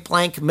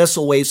point-blank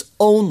missile weighs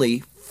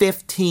only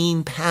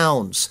 15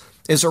 pounds,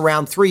 is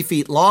around 3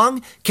 feet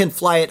long, can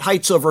fly at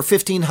heights over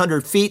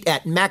 1,500 feet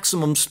at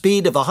maximum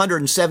speed of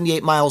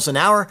 178 miles an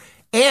hour,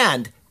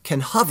 and can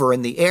hover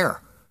in the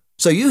air.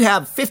 So you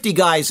have 50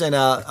 guys in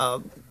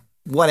a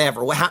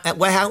whatever.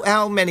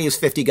 How many is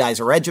 50 guys?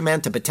 A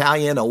regiment, a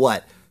battalion, a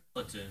what?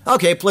 Platoon.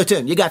 Okay,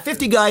 platoon. You got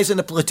 50 guys in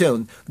a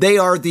platoon. They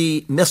are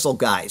the missile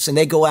guys, and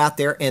they go out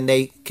there and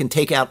they can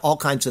take out all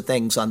kinds of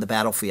things on the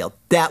battlefield.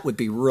 That would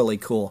be really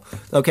cool.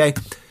 Okay?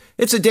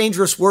 It's a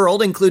dangerous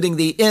world, including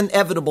the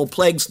inevitable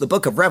plagues the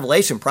book of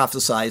Revelation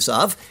prophesies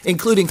of,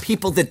 including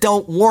people that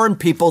don't warn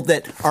people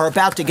that are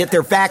about to get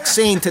their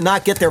vaccine to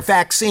not get their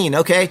vaccine,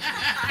 okay?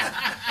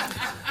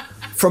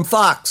 From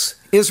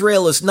Fox,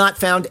 Israel has not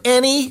found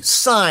any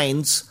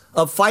signs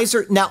of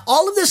Pfizer. Now,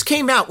 all of this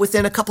came out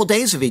within a couple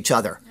days of each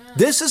other.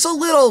 This is a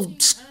little,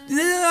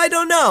 I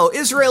don't know.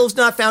 Israel has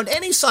not found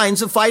any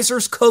signs of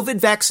Pfizer's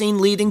COVID vaccine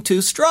leading to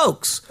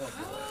strokes.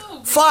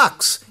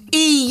 Fox,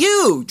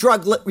 EU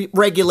drug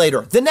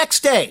regulator, the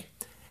next day,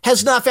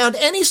 has not found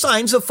any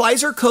signs of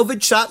Pfizer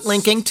COVID shot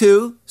linking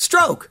to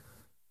stroke.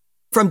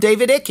 From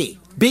David Icke,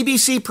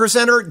 BBC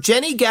presenter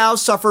Jenny Gao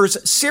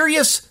suffers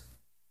serious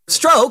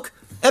stroke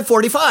at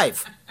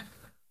 45.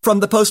 From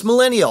the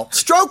Post-Millennial,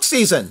 stroke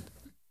season.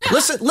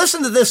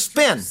 Listen to this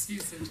spin.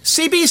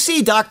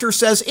 CBC doctor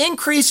says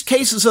increased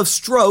cases of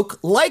stroke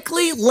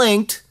likely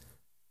linked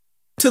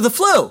to the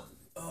flu.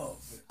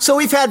 So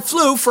we've had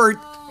flu for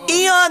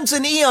eons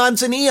and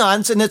eons and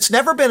eons, and it's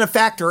never been a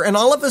factor, and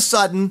all of a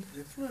sudden,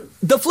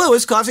 the flu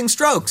is causing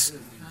strokes.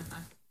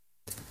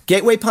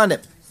 Gateway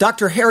Pundit,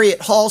 Dr.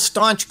 Harriet Hall,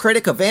 staunch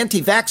critic of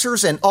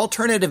anti-vaxxers and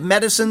alternative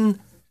medicine,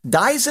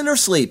 dies in her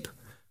sleep.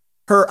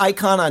 Her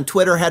icon on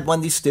Twitter had one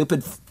of these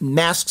stupid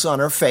masks on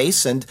her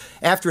face, and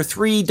after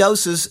 3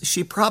 doses,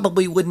 she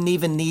probably wouldn't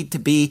even need to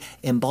be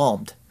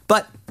embalmed.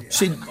 But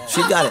she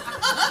got it.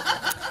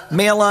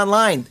 Mail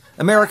Online,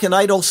 American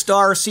Idol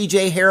star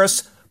C.J.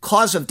 Harris,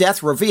 cause of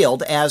death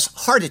revealed as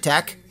heart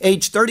attack,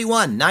 age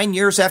 31, 9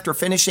 years after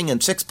finishing in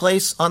 6th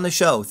place on the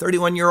show.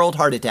 31-year-old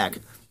heart attack.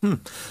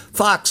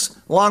 Fox,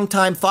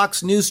 longtime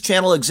Fox News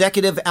Channel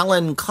executive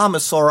Alan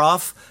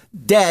Komisarov,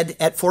 dead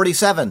at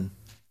 47.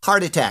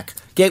 Heart attack.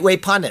 Gateway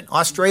Pundit,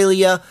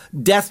 Australia,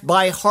 death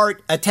by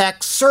heart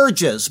attack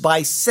surges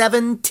by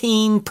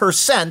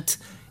 17%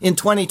 in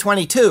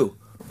 2022.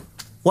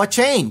 What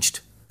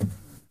changed?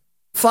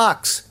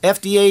 Fox,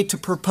 FDA to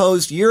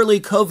propose yearly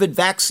COVID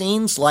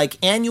vaccines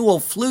like annual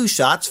flu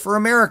shots for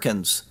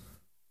Americans.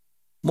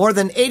 More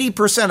than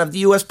 80% of the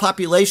U.S.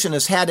 population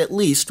has had at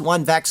least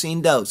one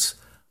vaccine dose.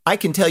 I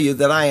can tell you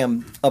that I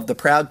am of the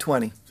proud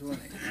 20.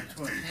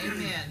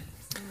 Amen.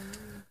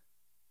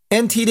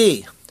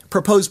 NTD,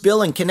 proposed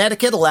bill in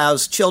Connecticut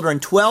allows children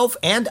 12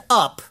 and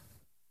up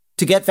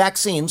to get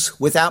vaccines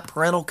without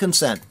parental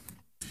consent.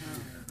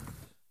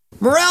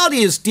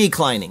 Morality is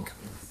declining.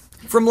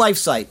 From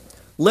LifeSite,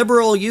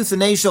 liberal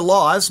euthanasia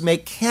laws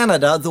make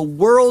Canada the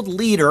world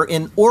leader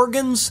in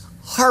organs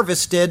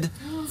harvested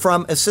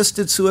from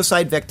assisted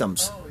suicide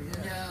victims.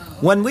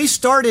 When we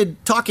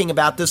started talking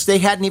about this, they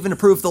hadn't even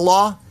approved the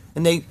law,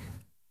 and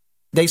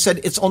they said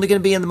it's only going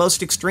to be in the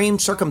most extreme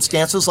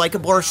circumstances like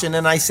abortion.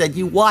 And I said,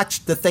 you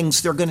watch the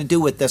things they're going to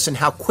do with this and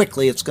how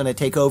quickly it's going to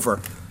take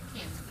over.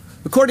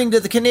 According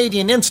to the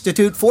Canadian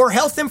Institute for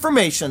Health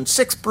Information,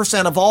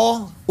 6% of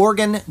all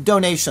organ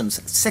donations,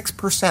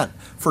 6%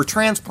 for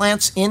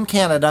transplants in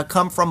Canada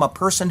come from a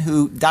person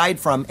who died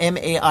from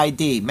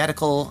MAID,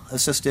 medical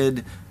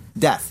assisted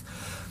death.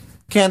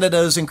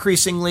 Canada's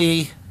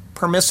increasingly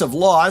permissive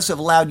laws have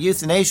allowed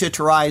euthanasia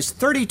to rise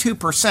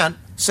 32%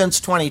 since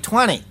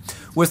 2020.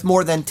 With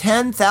more than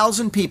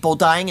 10,000 people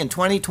dying in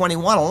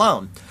 2021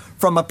 alone.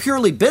 From a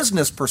purely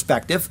business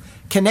perspective,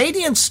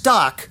 Canadian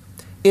stock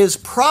is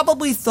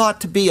probably thought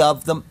to be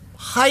of the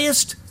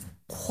highest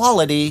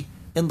quality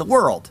in the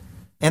world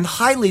and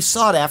highly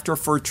sought after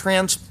for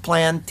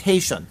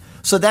transplantation.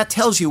 So that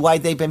tells you why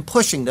they've been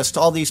pushing this to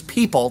all these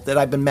people that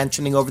I've been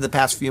mentioning over the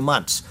past few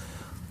months.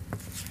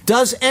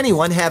 Does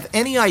anyone have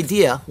any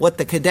idea what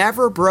the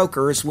cadaver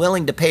broker is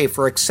willing to pay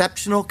for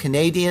exceptional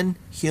Canadian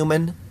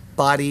human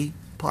body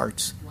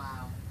parts?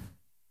 Wow.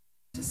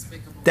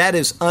 Despicable. That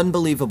is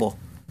unbelievable.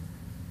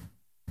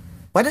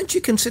 Why don't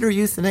you consider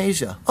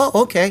euthanasia? Oh,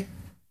 okay.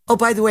 Oh,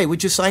 by the way,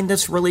 would you sign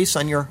this release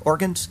on your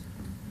organs?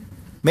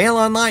 Mail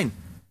Online.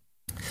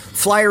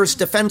 Flyers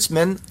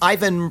defenseman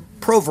Ivan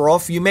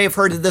Provorov, you may have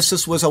heard of this.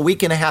 This was a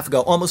week and a half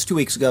ago, almost 2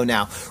 weeks ago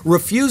now,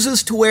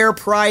 refuses to wear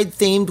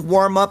Pride-themed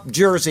warm-up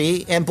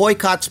jersey and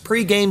boycotts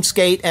pregame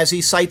skate as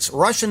he cites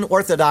Russian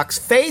Orthodox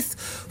faith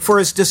for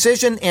his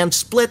decision and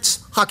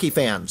splits hockey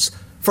fans.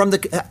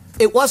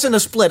 It wasn't a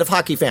split of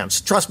hockey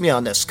fans. Trust me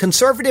on this.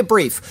 Conservative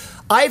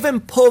brief. Ivan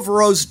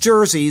Provorov's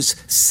jerseys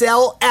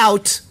sell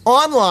out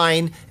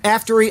online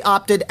after he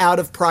opted out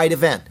of Pride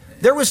event.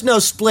 There was no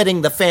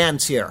splitting the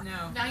fans here.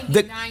 No.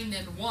 99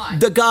 and 1.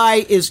 The guy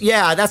is,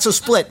 that's a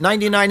split,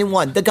 99 and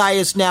 1. The guy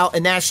is now a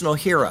national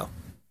hero.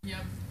 Yep.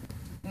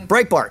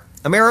 Breitbart.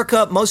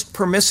 America, most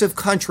permissive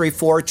country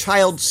for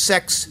child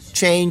sex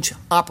change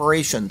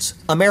operations.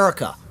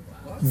 America.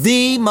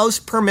 The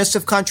most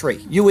permissive country.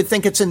 You would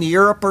think it's in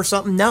Europe or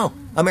something. No,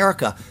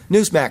 America.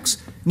 Newsmax.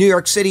 New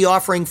York City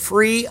offering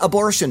free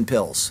abortion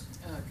pills.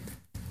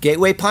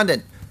 Gateway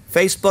Pundit.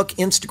 Facebook,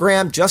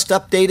 Instagram just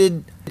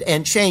updated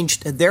and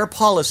changed their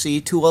policy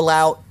to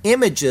allow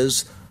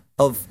images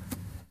of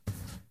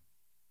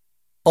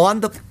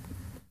on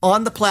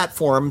the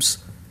platforms,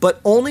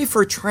 but only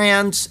for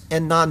trans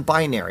and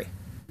non-binary.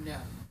 No.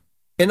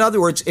 In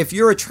other words, if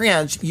you're a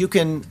trans, you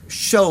can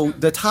show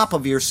the top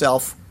of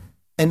yourself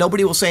and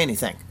nobody will say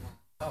anything.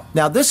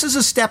 Now, this is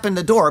a step in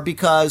the door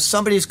because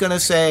somebody's going to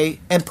say,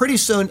 and pretty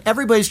soon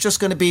everybody's just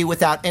going to be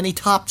without any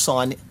tops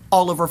on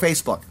all over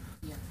Facebook.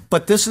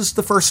 But this is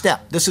the first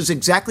step. This is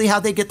exactly how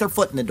they get their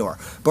foot in the door.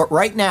 But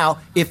right now,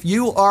 if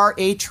you are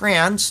a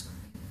trans,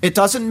 it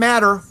doesn't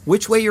matter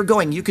which way you're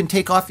going. You can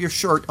take off your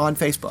shirt on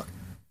Facebook.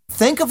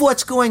 Think of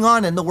what's going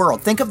on in the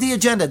world. Think of the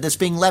agenda that's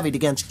being levied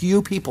against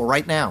you people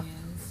right now.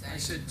 I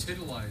said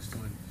titillized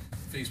on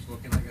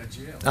Facebook and I got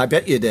jailed. I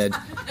bet you did.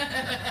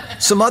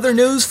 Some other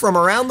news from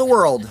around the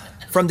world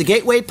from the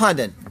Gateway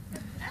Pundit.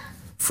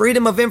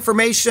 Freedom of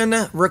Information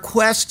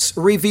requests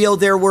reveal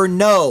there were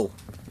no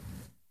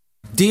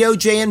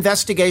DOJ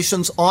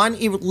investigations on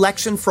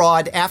election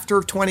fraud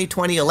after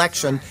 2020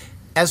 election,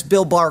 as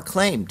Bill Barr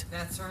claimed.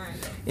 That's right.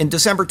 In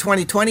December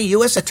 2020,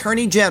 U.S.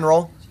 Attorney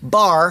General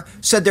Barr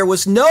said there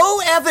was no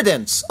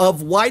evidence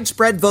of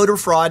widespread voter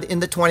fraud in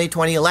the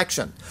 2020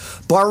 election.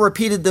 Barr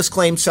repeated this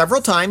claim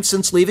several times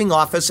since leaving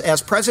office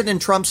as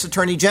President Trump's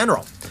Attorney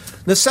General.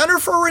 The Center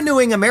for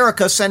Renewing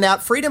America sent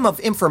out Freedom of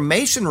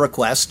Information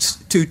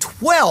requests to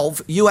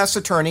 12 U.S.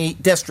 attorney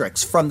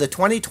districts from the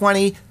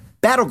 2020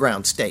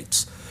 battleground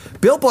states.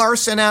 Bill Barr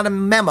sent out a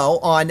memo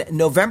on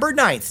November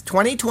 9th,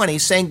 2020,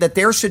 saying that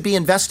there should be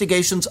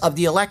investigations of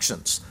the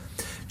elections.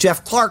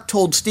 Jeff Clark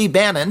told Steve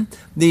Bannon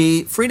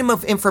the Freedom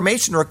of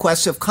Information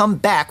requests have come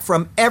back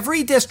from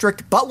every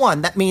district but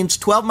one. That means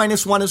 12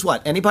 minus 1 is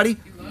what? Anybody?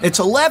 11. It's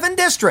 11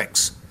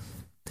 districts.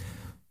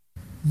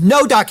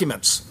 No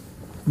documents.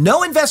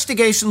 No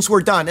investigations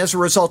were done as a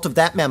result of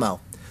that memo.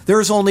 There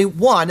is only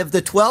one of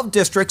the 12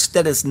 districts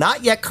that has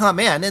not yet come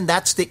in, and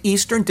that's the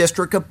Eastern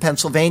District of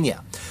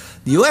Pennsylvania.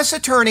 The U.S.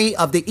 Attorney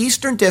of the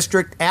Eastern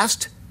District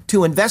asked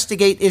to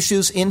investigate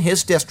issues in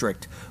his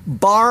district.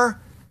 Barr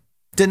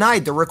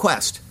denied the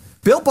request.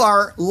 Bill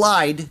Barr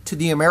lied to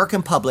the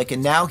American public,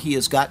 and now he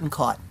has gotten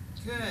caught.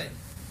 Good.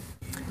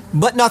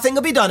 But nothing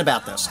will be done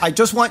about this. I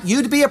just want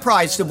you to be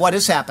apprised of what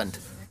has happened.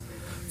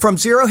 From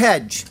Zero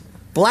Hedge,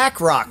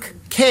 BlackRock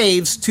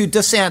caves to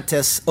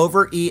DeSantis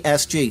over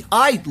ESG.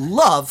 I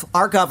love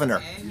our governor.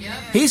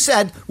 He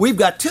said, we've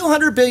got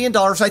 $200 billion.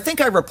 I think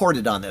I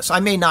reported on this. I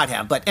may not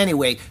have. But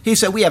anyway, he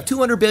said, we have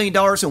 $200 billion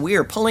and we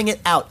are pulling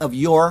it out of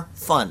your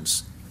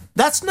funds.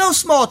 That's no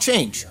small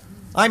change.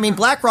 I mean,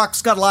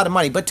 BlackRock's got a lot of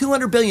money, but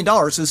 $200 billion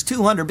is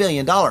 $200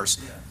 billion.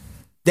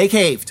 They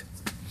caved.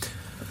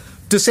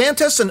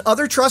 DeSantis and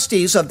other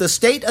trustees of the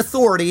state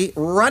authority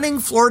running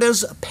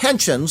Florida's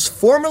pensions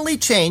formally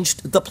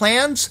changed the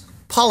plan's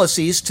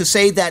policies to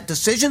say that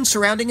decisions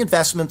surrounding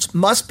investments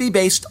must be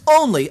based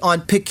only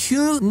on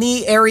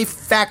pecuniary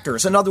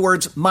factors, in other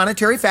words,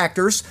 monetary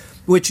factors,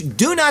 which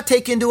do not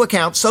take into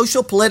account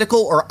social, political,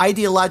 or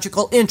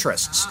ideological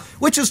interests,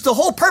 which is the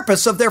whole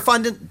purpose of their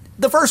fund in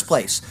the first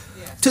place.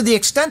 To the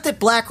extent that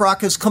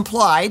BlackRock has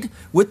complied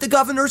with the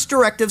governor's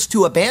directives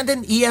to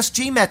abandon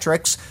ESG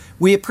metrics,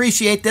 we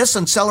appreciate this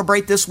and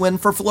celebrate this win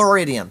for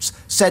Floridians,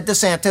 said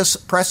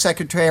DeSantis Press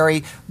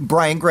Secretary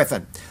Brian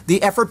Griffin.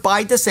 The effort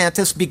by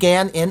DeSantis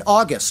began in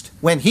August,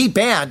 when he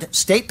banned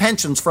state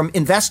pensions from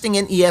investing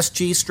in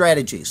ESG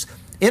strategies.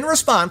 In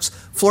response,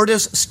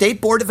 Florida's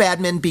State Board of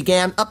Admin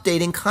began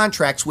updating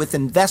contracts with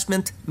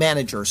investment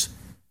managers.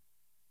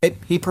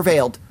 He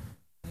prevailed.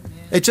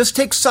 It just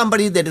takes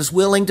somebody that is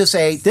willing to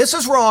say, this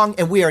is wrong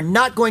and we are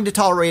not going to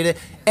tolerate it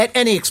at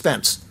any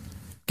expense.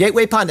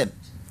 Gateway Pundit,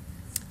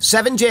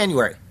 7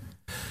 January.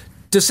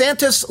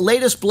 DeSantis'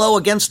 latest blow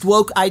against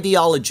woke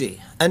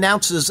ideology,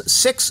 announces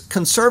 6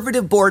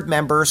 conservative board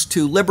members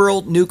to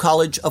liberal New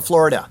College of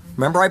Florida.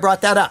 Remember I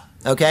brought that up,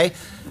 okay?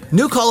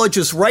 New College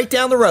is right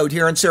down the road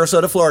here in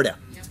Sarasota, Florida.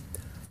 Yep.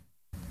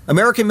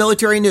 American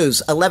Military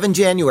News, 11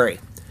 January.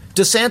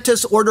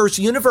 DeSantis orders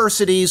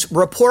universities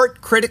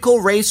report critical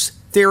race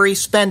theory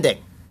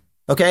spending.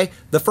 Okay?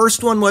 The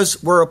first one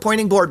was we're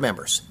appointing board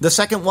members. The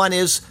second one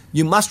is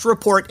you must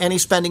report any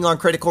spending on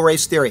critical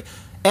race theory.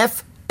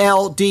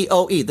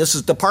 FLDOE. This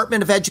is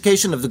Department of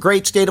Education of the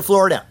great state of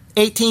Florida.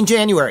 18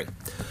 January.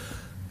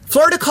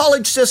 Florida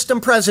college system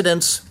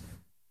presidents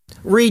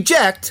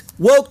reject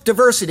woke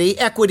diversity,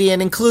 equity, and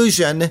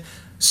inclusion,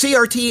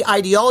 CRT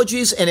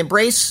ideologies, and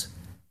embrace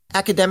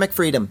academic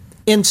freedom.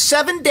 In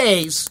 7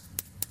 days,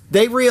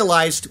 they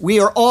realized we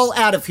are all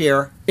out of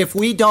here if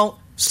we don't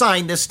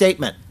sign this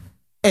statement.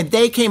 And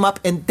they came up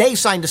and they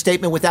signed a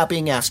statement without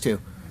being asked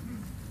to.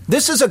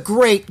 This is a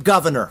great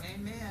governor.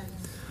 Amen.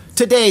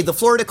 Today, the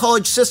Florida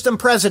college system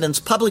presidents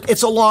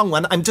it's a long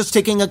one. I'm just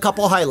taking a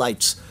couple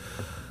highlights.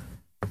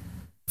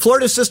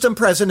 Florida system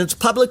presidents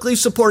publicly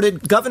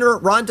supported Governor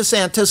Ron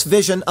DeSantis'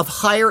 vision of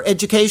higher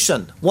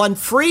education, one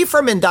free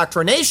from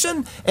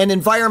indoctrination, an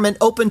environment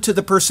open to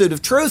the pursuit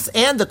of truth,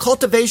 and the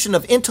cultivation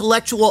of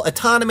intellectual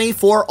autonomy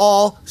for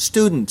all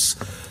students.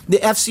 The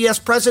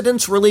FCS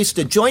presidents released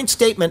a joint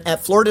statement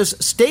at Florida's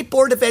State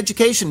Board of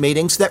Education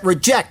meetings that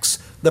rejects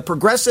the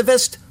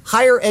progressivist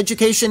higher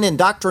education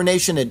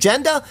indoctrination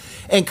agenda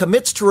and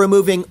commits to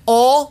removing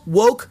all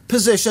woke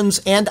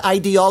positions and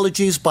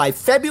ideologies by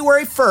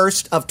February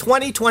 1st of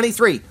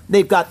 2023.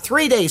 They've got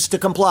 3 days to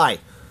comply.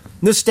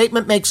 This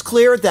statement makes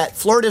clear that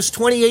Florida's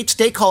 28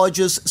 state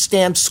colleges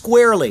stand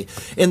squarely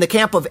in the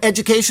camp of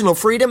educational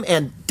freedom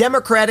and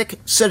democratic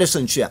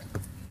citizenship.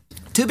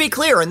 To be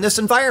clear, in this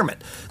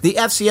environment, the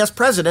FCS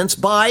presidents,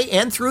 by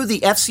and through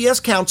the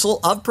FCS Council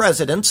of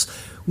Presidents,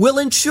 will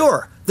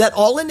ensure that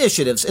all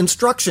initiatives,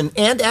 instruction,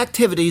 and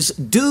activities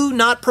do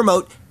not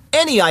promote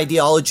any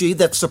ideology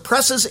that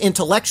suppresses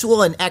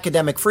intellectual and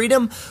academic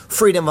freedom,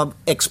 freedom of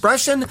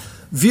expression,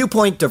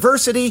 viewpoint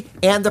diversity,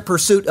 and the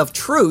pursuit of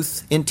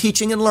truth in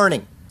teaching and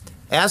learning.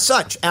 As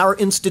such, our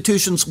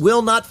institutions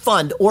will not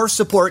fund or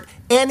support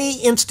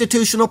any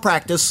institutional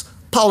practice,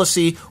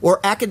 policy, or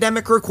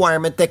academic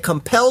requirement that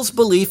compels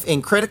belief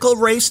in critical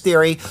race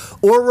theory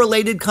or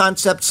related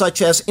concepts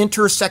such as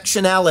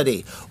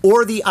intersectionality,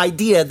 or the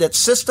idea that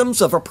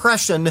systems of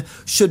oppression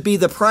should be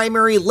the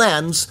primary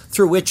lens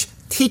through which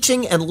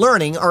teaching and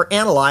learning are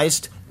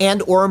analyzed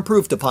and or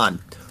improved upon.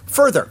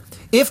 Further,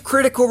 if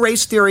critical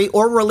race theory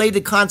or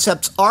related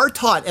concepts are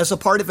taught as a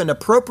part of an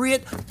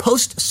appropriate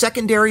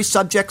post-secondary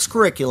subjects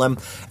curriculum,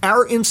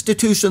 our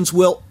institutions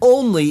will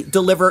only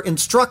deliver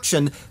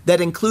instruction that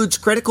includes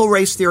critical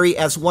race theory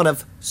as one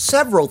of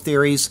several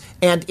theories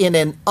and in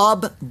an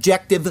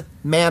objective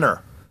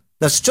manner.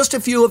 That's just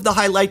a few of the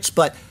highlights,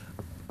 but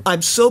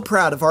I'm so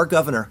proud of our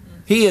governor.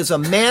 He is a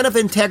man of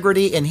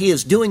integrity, and he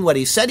is doing what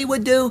he said he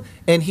would do,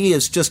 and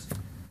he's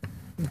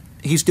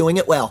doing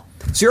it well.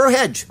 Zero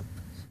hedge.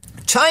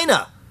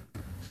 China.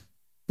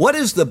 What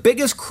is the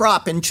biggest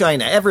crop in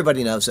China?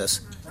 Everybody knows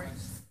this.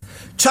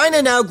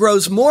 China now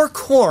grows more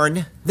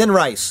corn than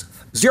rice.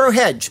 Zero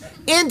hedge.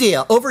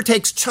 India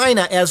overtakes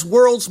China as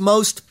world's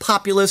most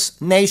populous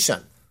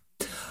nation.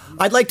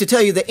 I'd like to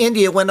tell you that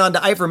India went on to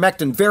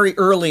ivermectin very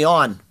early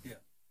on,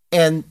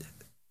 and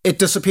it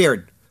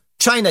disappeared.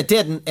 China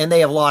didn't, and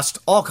they have lost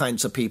all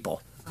kinds of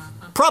people.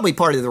 Probably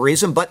part of the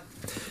reason, but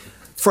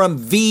from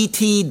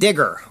VT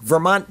Digger,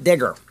 Vermont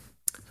Digger.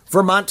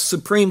 Vermont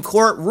Supreme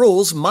Court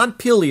rules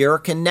Montpelier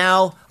can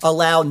now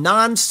allow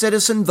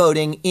non-citizen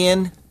voting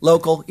in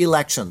local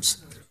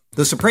elections.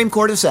 The Supreme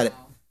Court has said it.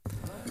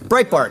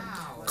 Breitbart.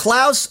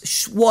 Klaus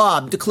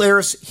Schwab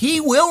declares he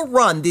will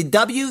run the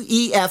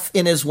WEF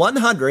in his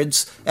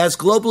 100s as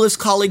globalist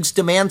colleagues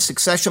demand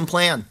succession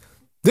plan.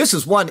 This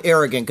is one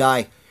arrogant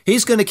guy.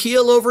 He's going to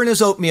keel over in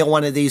his oatmeal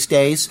one of these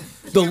days.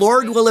 The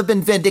Lord will have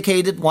been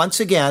vindicated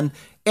once again,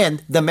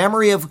 and the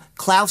memory of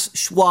Klaus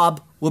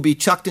Schwab will be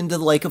chucked into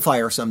the lake of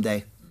fire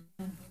someday.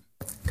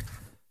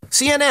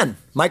 CNN.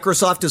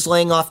 Microsoft is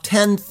laying off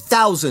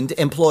 10,000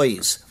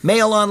 employees.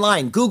 Mail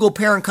Online. Google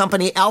parent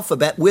company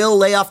Alphabet will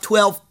lay off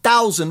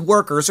 12,000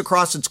 workers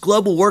across its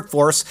global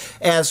workforce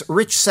as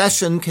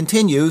recession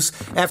continues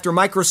after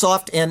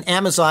Microsoft and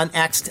Amazon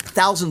axed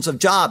thousands of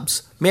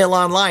jobs. Mail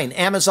Online.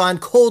 Amazon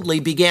coldly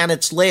began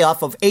its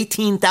layoff of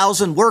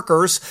 18,000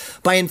 workers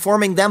by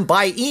informing them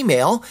by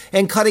email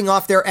and cutting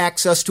off their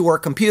access to our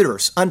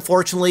computers.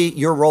 Unfortunately,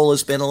 your role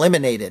has been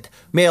eliminated.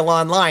 Mail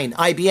Online.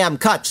 IBM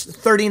cuts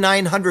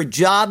 3,900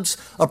 jobs,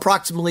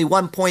 approximately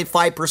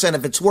 1.5%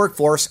 of its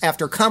workforce,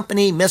 after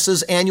company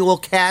misses annual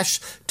cash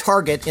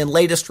target in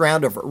latest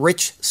round of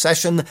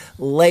recession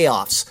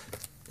layoffs.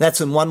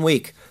 That's in 1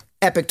 week.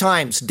 Epic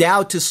Times,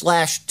 Dow to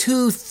slash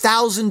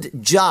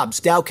 2,000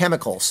 jobs, Dow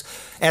Chemicals,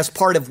 as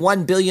part of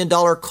 $1 billion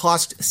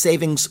cost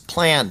savings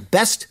plan.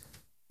 Best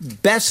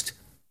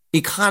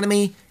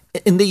economy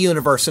in the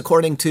universe,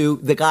 according to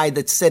the guy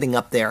that's sitting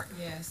up there.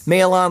 Yes.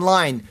 Mail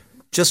Online,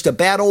 just a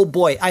bad old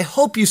boy. I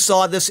hope you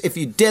saw this. If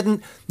you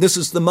didn't, this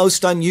is the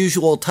most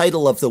unusual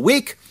title of the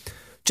week.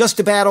 Just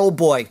a bad old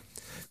boy.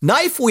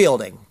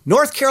 Knife-wielding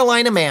North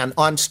Carolina man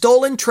on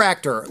stolen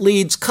tractor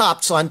leads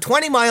cops on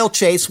 20-mile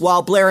chase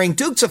while blaring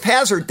Dukes of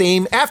Hazzard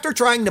theme after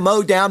trying to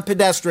mow down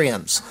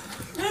pedestrians.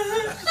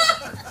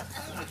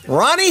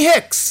 Ronnie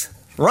Hicks.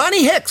 Ron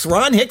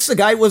Hicks, the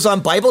guy was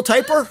on Bible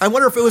Typer. I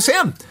wonder if it was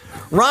him.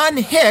 Ron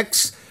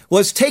Hicks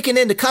was taken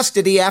into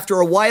custody after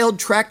a wild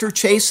tractor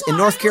chase in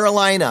North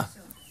Carolina.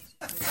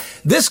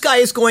 This guy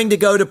is going to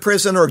go to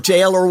prison or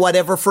jail or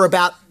whatever for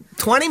about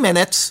 20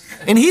 minutes,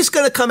 and he's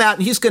going to come out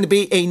and he's going to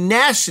be a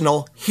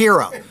national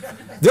hero.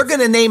 They're going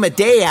to name a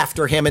day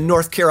after him in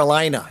North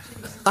Carolina.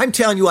 I'm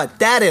telling you what,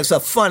 that is a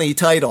funny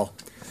title.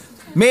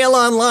 Mail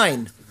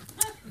Online.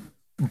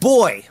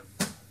 Boy,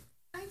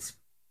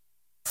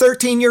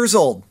 13 years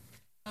old,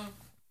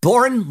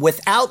 born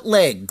without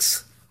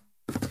legs.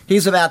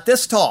 He's about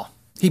this tall.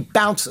 He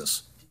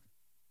bounces.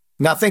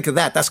 Now think of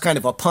that. That's kind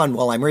of a pun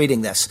while I'm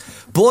reading this.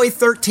 Boy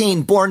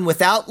 13, born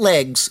without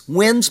legs,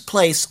 wins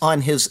place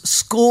on his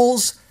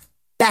school's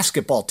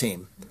basketball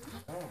team,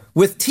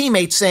 with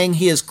teammates saying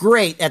he is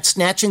great at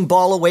snatching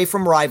ball away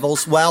from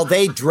rivals while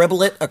they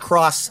dribble it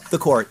across the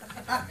court.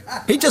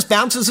 He just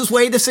bounces his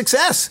way to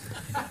success.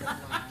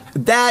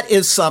 That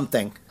is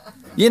something.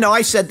 You know,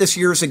 I said this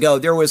years ago.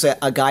 There was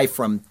a guy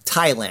from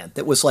Thailand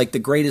that was like the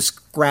greatest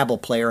Scrabble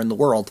player in the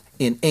world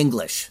in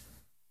English.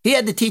 He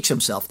had to teach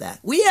himself that.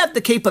 We have the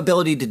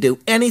capability to do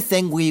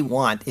anything we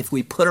want if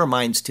we put our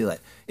minds to it,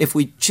 if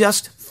we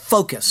just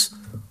focus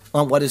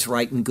on what is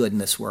right and good in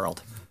this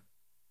world.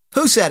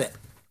 Who said it?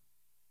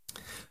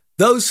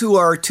 Those who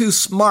are too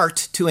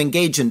smart to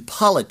engage in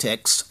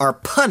politics are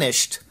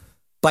punished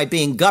by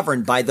being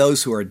governed by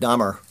those who are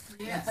dumber.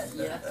 Yes,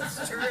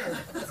 that's true.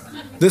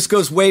 This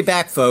goes way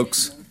back,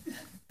 folks.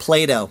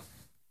 Plato.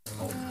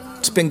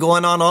 It's been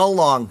going on all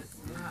along.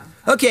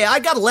 Okay, I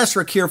got a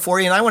lesser here for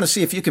you, and I want to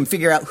see if you can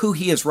figure out who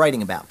he is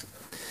writing about.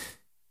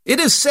 It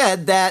is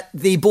said that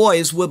the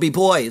boys will be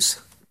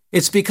boys.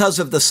 It's because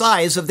of the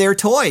size of their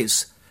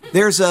toys.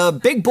 There's a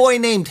big boy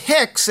named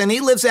Hicks, and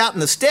he lives out in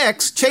the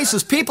sticks,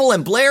 chases people,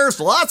 and blares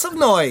lots of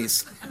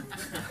noise.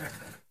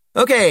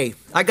 Okay,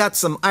 I got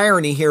some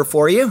irony here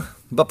for you,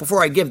 but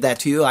before I give that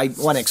to you, I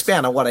want to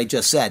expand on what I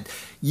just said.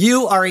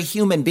 You are a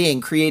human being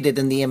created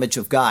in the image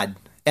of God.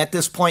 At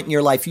this point in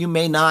your life, you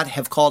may not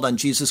have called on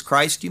Jesus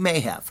Christ. You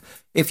may have.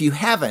 If you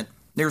haven't,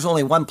 there's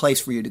only one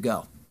place for you to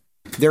go.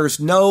 There's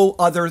no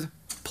other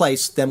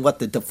place than what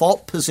the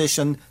default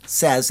position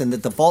says, and the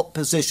default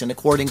position,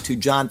 according to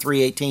John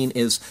 3:18,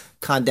 is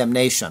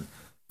condemnation.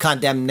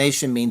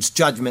 Condemnation means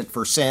judgment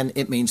for sin.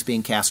 It means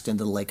being cast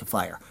into the lake of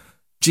fire.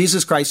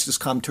 Jesus Christ has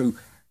come to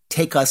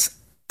take us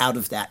out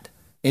of that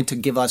and to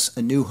give us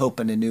a new hope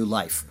and a new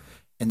life.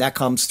 And that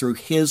comes through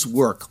his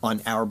work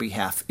on our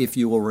behalf, if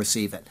you will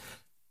receive it.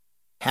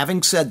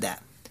 Having said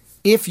that,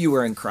 if you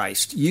are in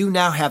Christ, you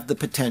now have the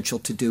potential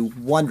to do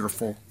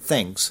wonderful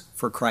things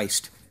for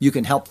Christ. You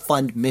can help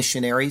fund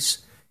missionaries.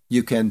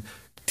 You can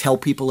tell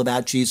people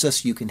about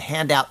Jesus. You can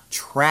hand out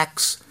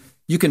tracts.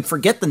 You can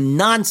forget the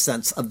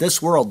nonsense of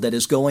this world that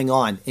is going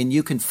on, and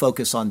you can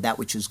focus on that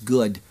which is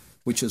good,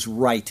 which is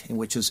right, and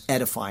which is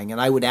edifying.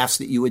 And I would ask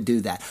that you would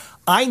do that.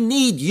 I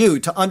need you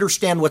to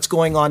understand what's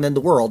going on in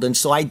the world, and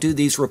so I do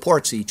these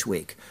reports each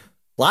week.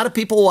 A lot of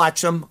people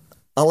watch them.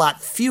 A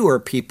lot fewer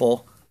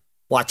people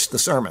watch the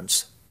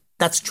sermons.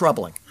 That's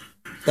troubling.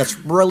 That's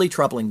really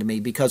troubling to me,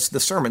 because the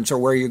sermons are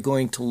where you're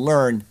going to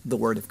learn the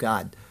Word of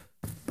God.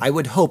 I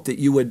would hope that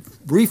you would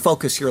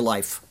refocus your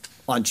life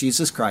on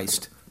Jesus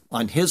Christ,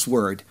 on his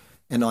Word,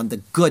 and on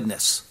the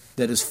goodness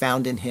that is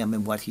found in him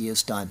and what he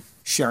has done,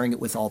 sharing it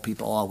with all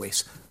people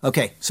always.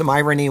 Okay, some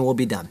irony and we'll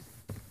be done.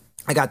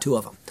 I got two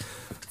of them.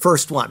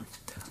 First one,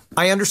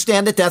 I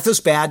understand that death is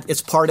bad.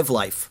 It's part of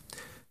life.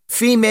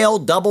 Female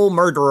double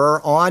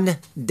murderer on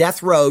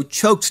death row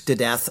chokes to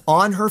death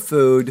on her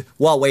food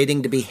while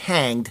waiting to be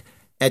hanged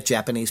at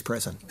Japanese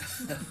prison.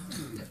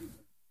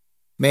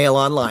 Mail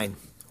online.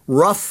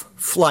 Rough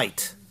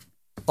flight.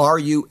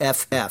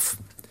 RUFF.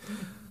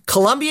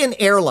 Colombian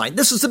airline.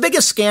 This is the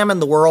biggest scam in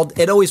the world.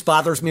 It always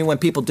bothers me when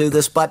people do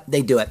this, but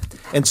they do it.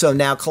 And so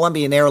now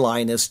Colombian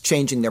airline is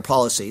changing their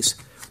policies.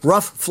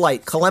 Rough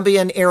flight.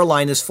 Colombian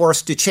airline is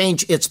forced to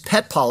change its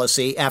pet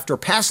policy after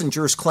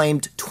passengers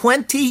claimed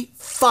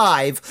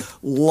 25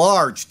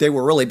 large, they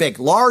were really big,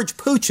 large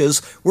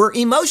pooches were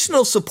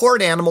emotional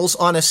support animals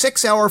on a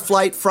 6-hour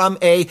flight from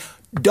a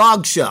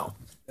dog show.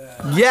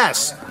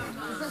 Yes.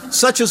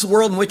 Such is the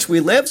world in which we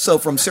live. So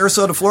from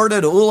Sarasota,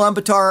 Florida to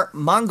Ulaanbaatar,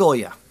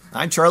 Mongolia.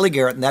 I'm Charlie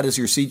Garrett, and that is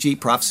your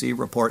CG Prophecy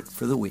Report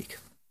for the week.